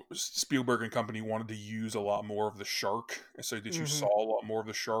Spielberg and company wanted to use a lot more of the shark, so that you Hmm. saw a lot more of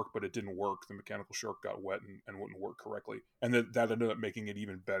the shark, but it didn't work. The mechanical shark got wet and wouldn't work correctly, and that ended up making it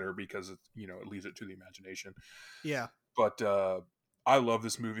even better because it leaves it to the imagination. Yeah. But I love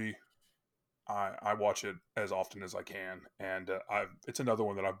this movie. I watch it as often as I can, and it's another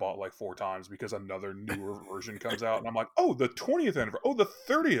one that I bought like 4 times because another newer version comes out, and I'm like, oh, the 20th anniversary, oh, the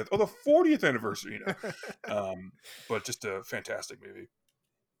 30th, oh, the 40th anniversary, but just a fantastic movie.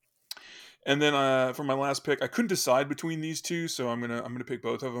 And then for my last pick, I couldn't decide between these two, so I'm gonna pick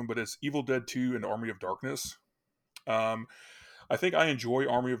both of them. But it's Evil Dead 2 and Army of Darkness. Um, I think I enjoy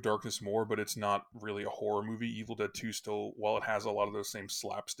Army of Darkness more, but it's not really a horror movie. Evil Dead 2 still, while it has a lot of those same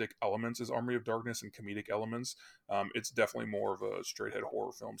slapstick elements as Army of Darkness and comedic elements, it's definitely more of a straight head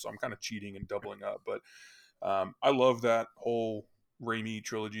horror film. So I'm kind of cheating and doubling up. But I love that whole Raimi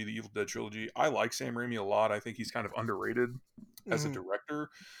trilogy, the Evil Dead trilogy. I like Sam Raimi a lot. I think he's kind of underrated as a Hmm. director.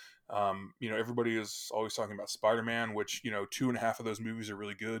 Everybody is always talking about Spider-Man, which 2.5 of those movies are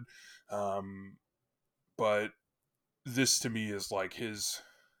really good, but this to me is like his,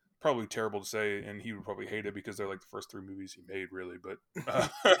 probably terrible to say, and he would probably hate it because they're like the first 3 movies he made, really, but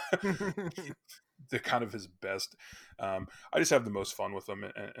they're kind of his best. I just have the most fun with them,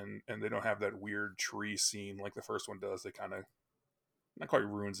 and they don't have that weird tree scene like the first one does. They kind of, not quite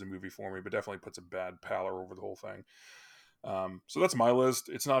ruins the movie for me, but definitely puts a bad pallor over the whole thing. So that's my list.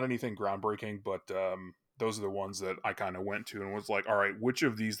 It's not anything groundbreaking, but those are the ones that I kind of went to and was like, all right, which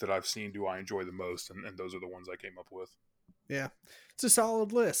of these that I've seen do I enjoy the most? And those are the ones I came up with. Yeah, it's a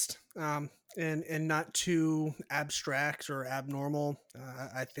solid list, and not too abstract or abnormal.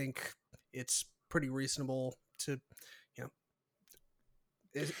 I think it's pretty reasonable to, you know,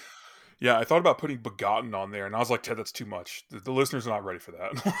 it, Yeah, I thought about putting Begotten on there, and I was like, Ted, that's too much. The listeners are not ready for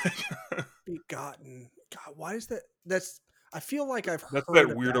that. Begotten. God, why is that? I feel like I've That's that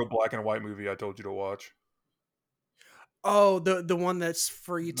heard of that. weirdo black and white movie I told you to watch. Oh, the one that's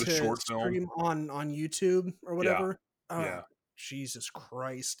free The to short film. stream on YouTube or Yeah, whatever. Oh, yeah, Jesus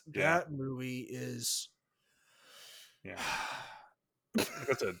Christ, yeah, that movie is. yeah. Like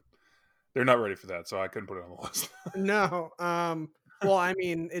I said, they're not ready for that, so I couldn't put it on the list. No. Well, I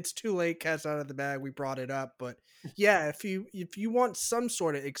mean, it's too late, cat's out of the bag. We brought it up, but yeah, if you want some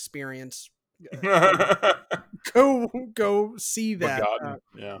sort of experience, go see that. Begotten.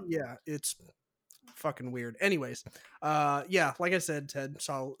 Yeah. Yeah, it's fucking weird. Anyways, yeah, like I said, Ted,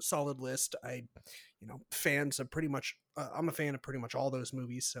 solid list. Fans of pretty much. I'm a fan of pretty much all those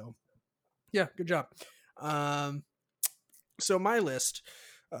movies. So yeah, good job. Um, so my list,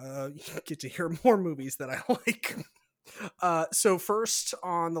 you get to hear more movies that I like. So first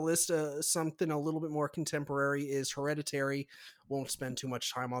on the list, something a little bit more contemporary is Hereditary. Won't spend too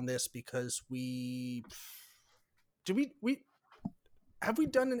much time on this because we have we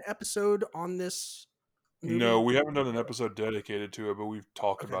done an episode on this movie? No, we haven't done an episode dedicated to it, but we've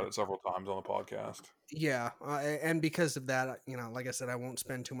talked Okay. about it several times on the podcast. Yeah, and because of that, like I said, I won't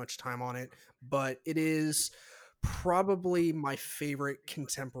spend too much time on it, but it is probably my favorite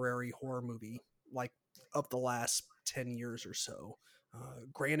contemporary horror movie, like of the last 10 years or so.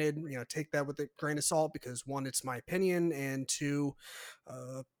 Granted, take that with a grain of salt because one, it's my opinion, and two,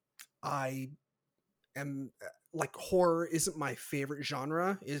 I am like horror isn't my favorite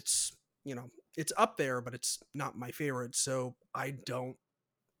genre. It's up there, but it's not my favorite. So I'm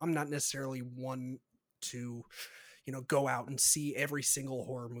not necessarily one to, go out and see every single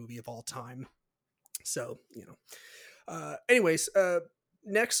horror movie of all time. So, anyways,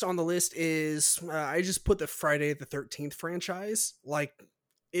 next on the list is I just put the Friday the 13th franchise. Like,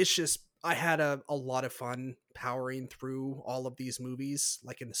 it's just, I had a lot of fun powering through all of these movies,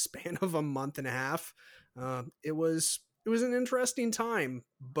 like in the span of a month and a half. It was an interesting time,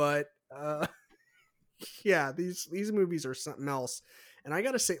 but yeah, these movies are something else. And I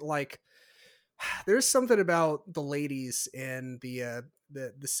gotta say, like, there's something about the ladies in the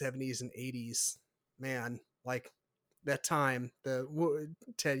 70s and 80s, man. Like that time,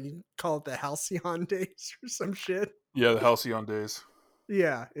 Ted, you call it the halcyon days or some shit. Yeah, the Halcyon days.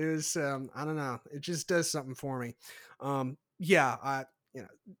 Yeah, it was. I don't know. It just does something for me. Yeah,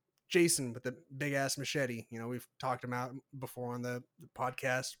 Jason with the big ass machete. We've talked about before on the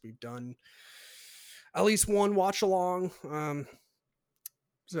podcast. We've done at least one watch along.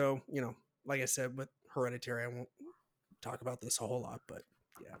 So like I said, with Hereditary, I won't talk about this a whole lot, but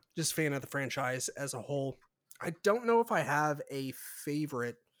yeah, just fan of the franchise as a whole. I don't know if I have a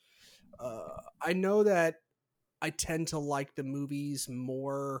favorite. I know that I tend to like the movies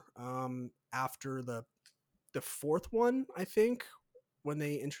more after the fourth one. I think when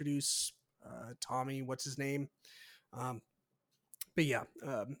they introduce Tommy, what's his name? Um, but yeah,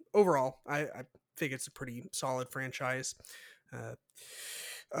 overall, I think it's a pretty solid franchise.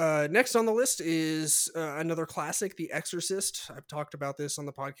 Next on the list is another classic, The Exorcist. I've talked about this on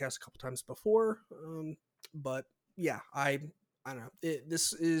the podcast a couple times before, but yeah, I don't know.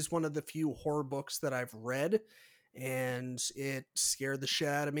 This is one of the few horror books that I've read, and it scared the shit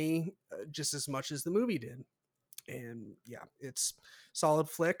out of me just as much as the movie did. And yeah, it's solid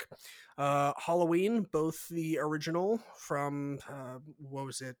flick. Halloween, both the original from what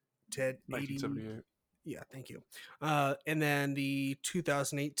was it, Ted? 1978. Yeah, thank you. And then the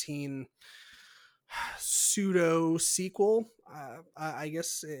 2018 pseudo sequel, I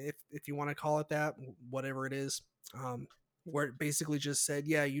guess if you want to call it that, whatever it is, where it basically just said,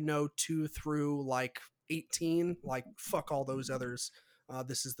 yeah, 2 through like 18, like fuck all those others.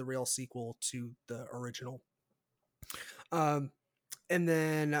 This is the real sequel to the original. And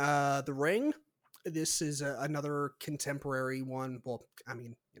then The Ring. this is another contemporary one. Well, I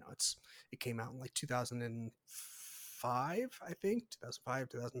mean, it came out in like 2005, I think, 2005,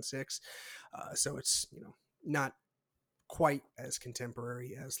 2006. So it's, not quite as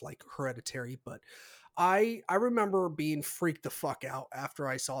contemporary as like Hereditary, but I remember being freaked the fuck out after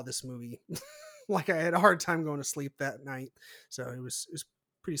I saw this movie. Like I had a hard time going to sleep that night. So it was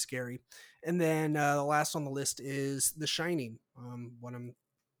pretty scary. And then the last on the list is The Shining. One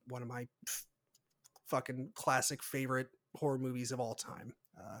of my fucking classic favorite horror movies of all time.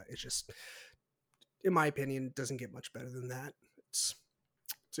 It's just, in my opinion, doesn't get much better than that. It's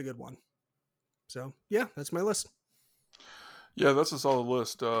a good one. So yeah, that's my list. Yeah, that's a solid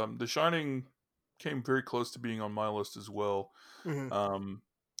list. The Shining came very close to being on my list as well. Mm-hmm.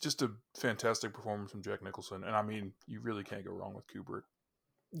 Just a fantastic performance from Jack Nicholson, and I mean, you really can't go wrong with Kubrick.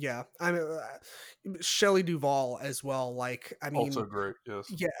 Yeah, I mean, Shelley Duvall as well. Like, I mean, Also great,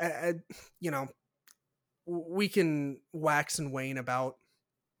 yes. yeah, we can wax and wane about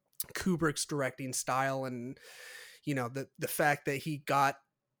Kubrick's directing style, and the fact that he got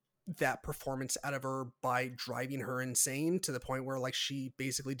that performance out of her by driving her insane to the point where like she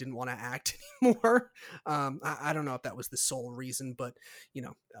basically didn't want to act anymore. I don't know if that was the sole reason, but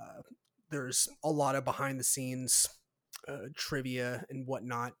there's a lot of behind the scenes trivia and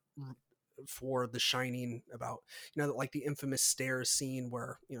whatnot for The Shining about like the infamous stairs scene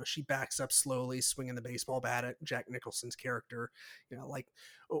where she backs up slowly swinging the baseball bat at Jack Nicholson's character. Like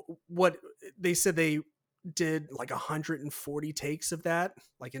what they said, they did like 140 takes of that,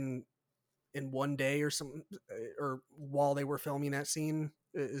 like in one day or something, or while they were filming that scene.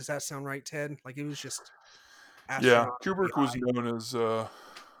 Does that sound right, Ted? Like it was just Yeah, astronomically Kubrick was high. known as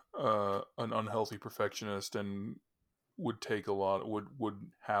an unhealthy perfectionist and would take a lot, would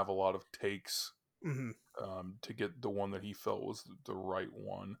have a lot of takes Mm-hmm. to get the one that he felt was the right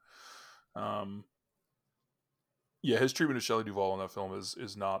one. Yeah, his treatment of Shelley Duvall in that film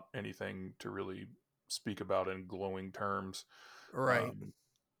is not anything to really speak about in glowing terms. Right. Um,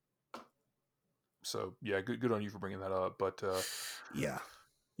 so yeah, good on you for bringing that up. But Yeah.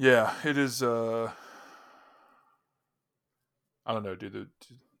 yeah, it is. I don't know. Do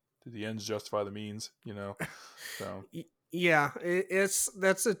the ends justify the means? So Yeah,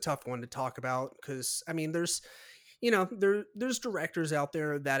 that's a tough one to talk about because I mean, there's there's directors out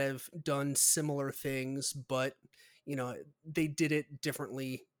there that have done similar things, but they did it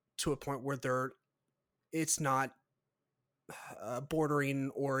differently to a point where it's not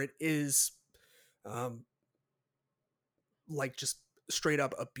bordering, or it is um, like just straight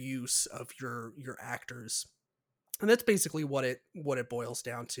up abuse of your actors, and that's basically what it boils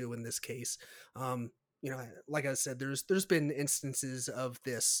down to in this case. Like I said, there's been instances of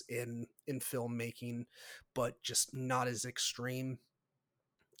this in filmmaking, but just not as extreme.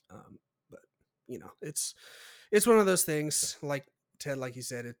 But it's one of those things, like Ted, like you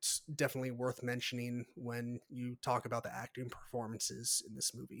said, it's definitely worth mentioning when you talk about the acting performances in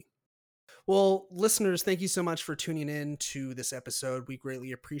this movie. Well, listeners, thank you so much for tuning in to this episode. We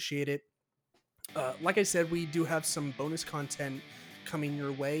greatly appreciate it. Like I said, we do have some bonus content coming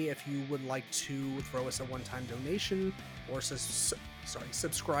your way. If you would like to throw us a one-time donation or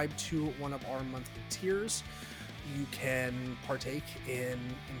subscribe to one of our monthly tiers, you can partake in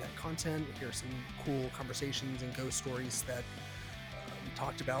that content, hear some cool conversations and ghost stories that we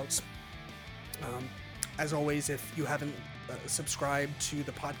talked about. As always, if you haven't subscribed to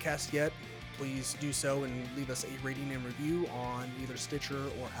the podcast yet, please do so and leave us a rating and review on either Stitcher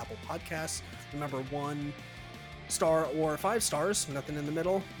or Apple Podcasts. Remember, 1 star or 5 stars, nothing in the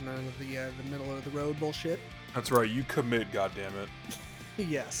middle, none of the middle of the road bullshit. that's right. You commit, goddammit.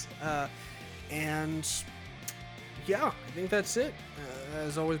 Yes. And yeah, I think that's it.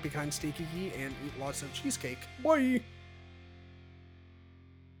 As always, be kind, stay geeky, and eat lots of cheesecake. Bye!